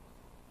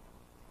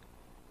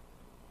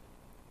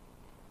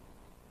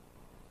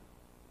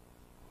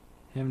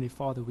 Heavenly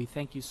Father, we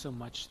thank you so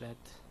much that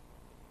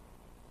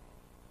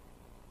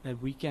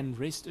we can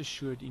rest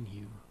assured in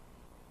you.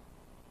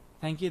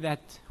 Thank you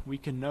that we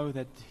can know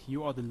that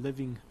you are the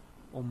living,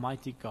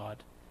 almighty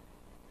God,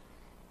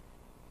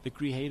 the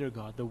Creator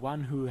God, the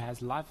one who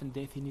has life and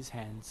death in his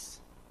hands.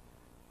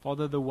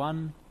 Father, the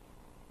one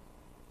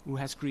who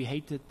has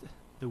created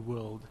the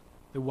world,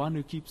 the one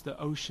who keeps the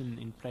ocean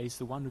in place,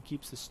 the one who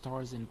keeps the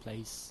stars in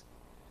place.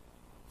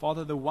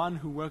 Father, the one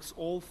who works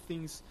all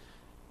things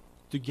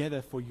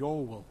together for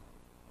your will.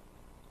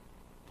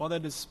 Father,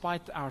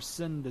 despite our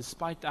sin,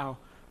 despite our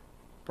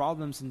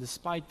problems, and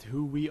despite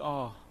who we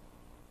are,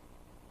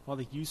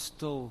 Father, you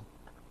still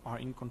are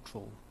in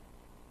control.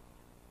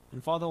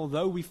 And Father,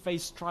 although we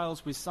face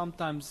trials where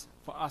sometimes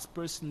for us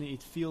personally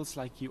it feels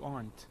like you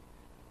aren't,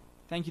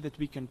 thank you that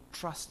we can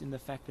trust in the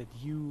fact that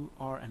you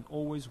are and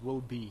always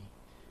will be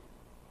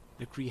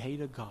the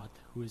Creator God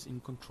who is in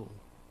control.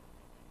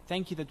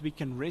 Thank you that we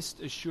can rest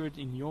assured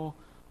in your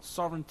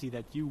sovereignty,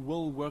 that you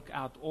will work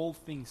out all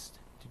things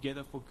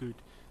together for good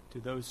to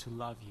those who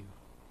love you.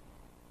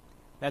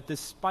 That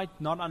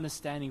despite not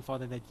understanding,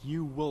 Father, that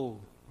you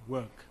will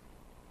work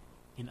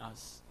in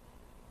us.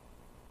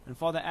 And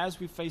Father, as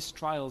we face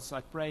trials,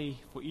 I pray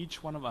for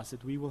each one of us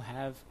that we will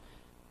have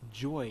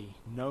joy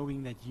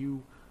knowing that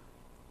you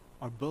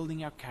are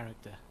building our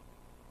character.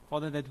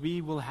 Father, that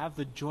we will have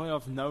the joy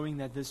of knowing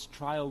that this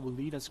trial will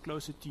lead us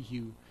closer to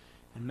you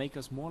and make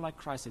us more like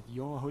Christ, that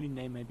your holy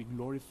name may be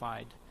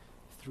glorified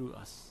through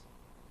us.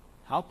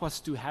 Help us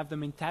to have the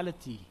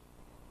mentality,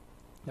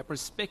 the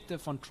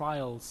perspective on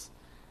trials,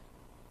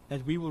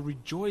 that we will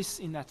rejoice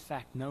in that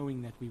fact,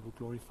 knowing that we will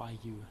glorify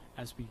you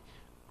as we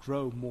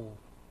grow more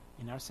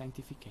in our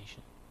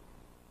sanctification.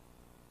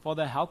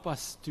 Father, help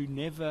us to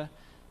never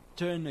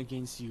turn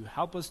against you.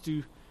 Help us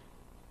to,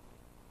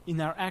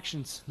 in our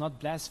actions, not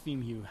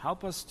blaspheme you.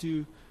 Help us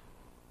to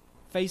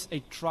face a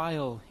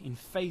trial in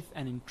faith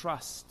and in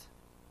trust.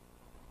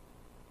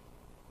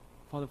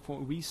 Father, for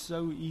we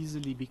so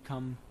easily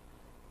become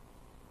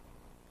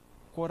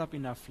caught up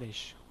in our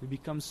flesh. We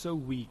become so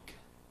weak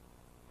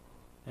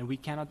and we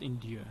cannot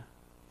endure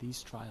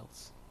these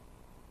trials.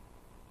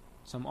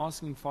 So I'm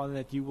asking, Father,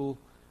 that you will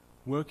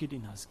work it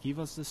in us. Give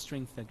us the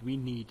strength that we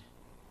need.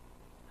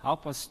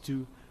 Help us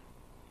to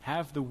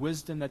have the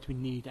wisdom that we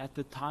need at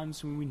the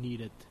times when we need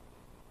it.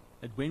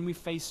 That when we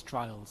face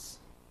trials,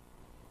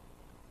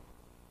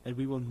 that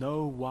we will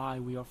know why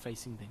we are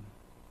facing them.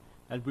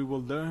 That we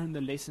will learn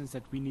the lessons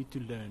that we need to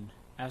learn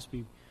as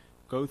we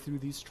go through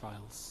these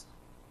trials.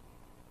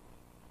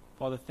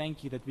 Father,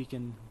 thank you that we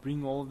can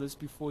bring all of this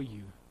before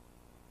you,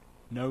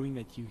 knowing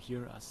that you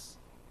hear us,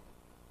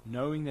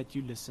 knowing that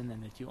you listen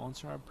and that you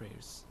answer our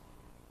prayers,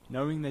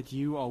 knowing that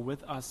you are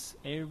with us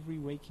every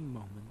waking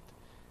moment,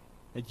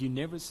 that you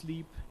never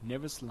sleep,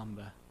 never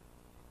slumber.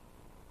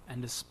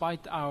 And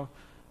despite our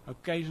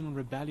occasional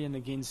rebellion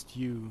against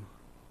you,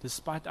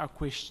 despite our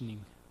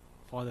questioning,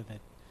 Father,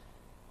 that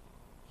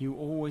you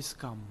always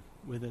come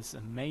with this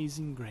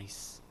amazing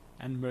grace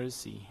and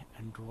mercy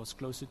and draw us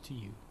closer to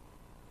you.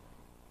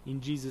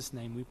 In Jesus'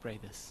 name we pray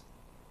this.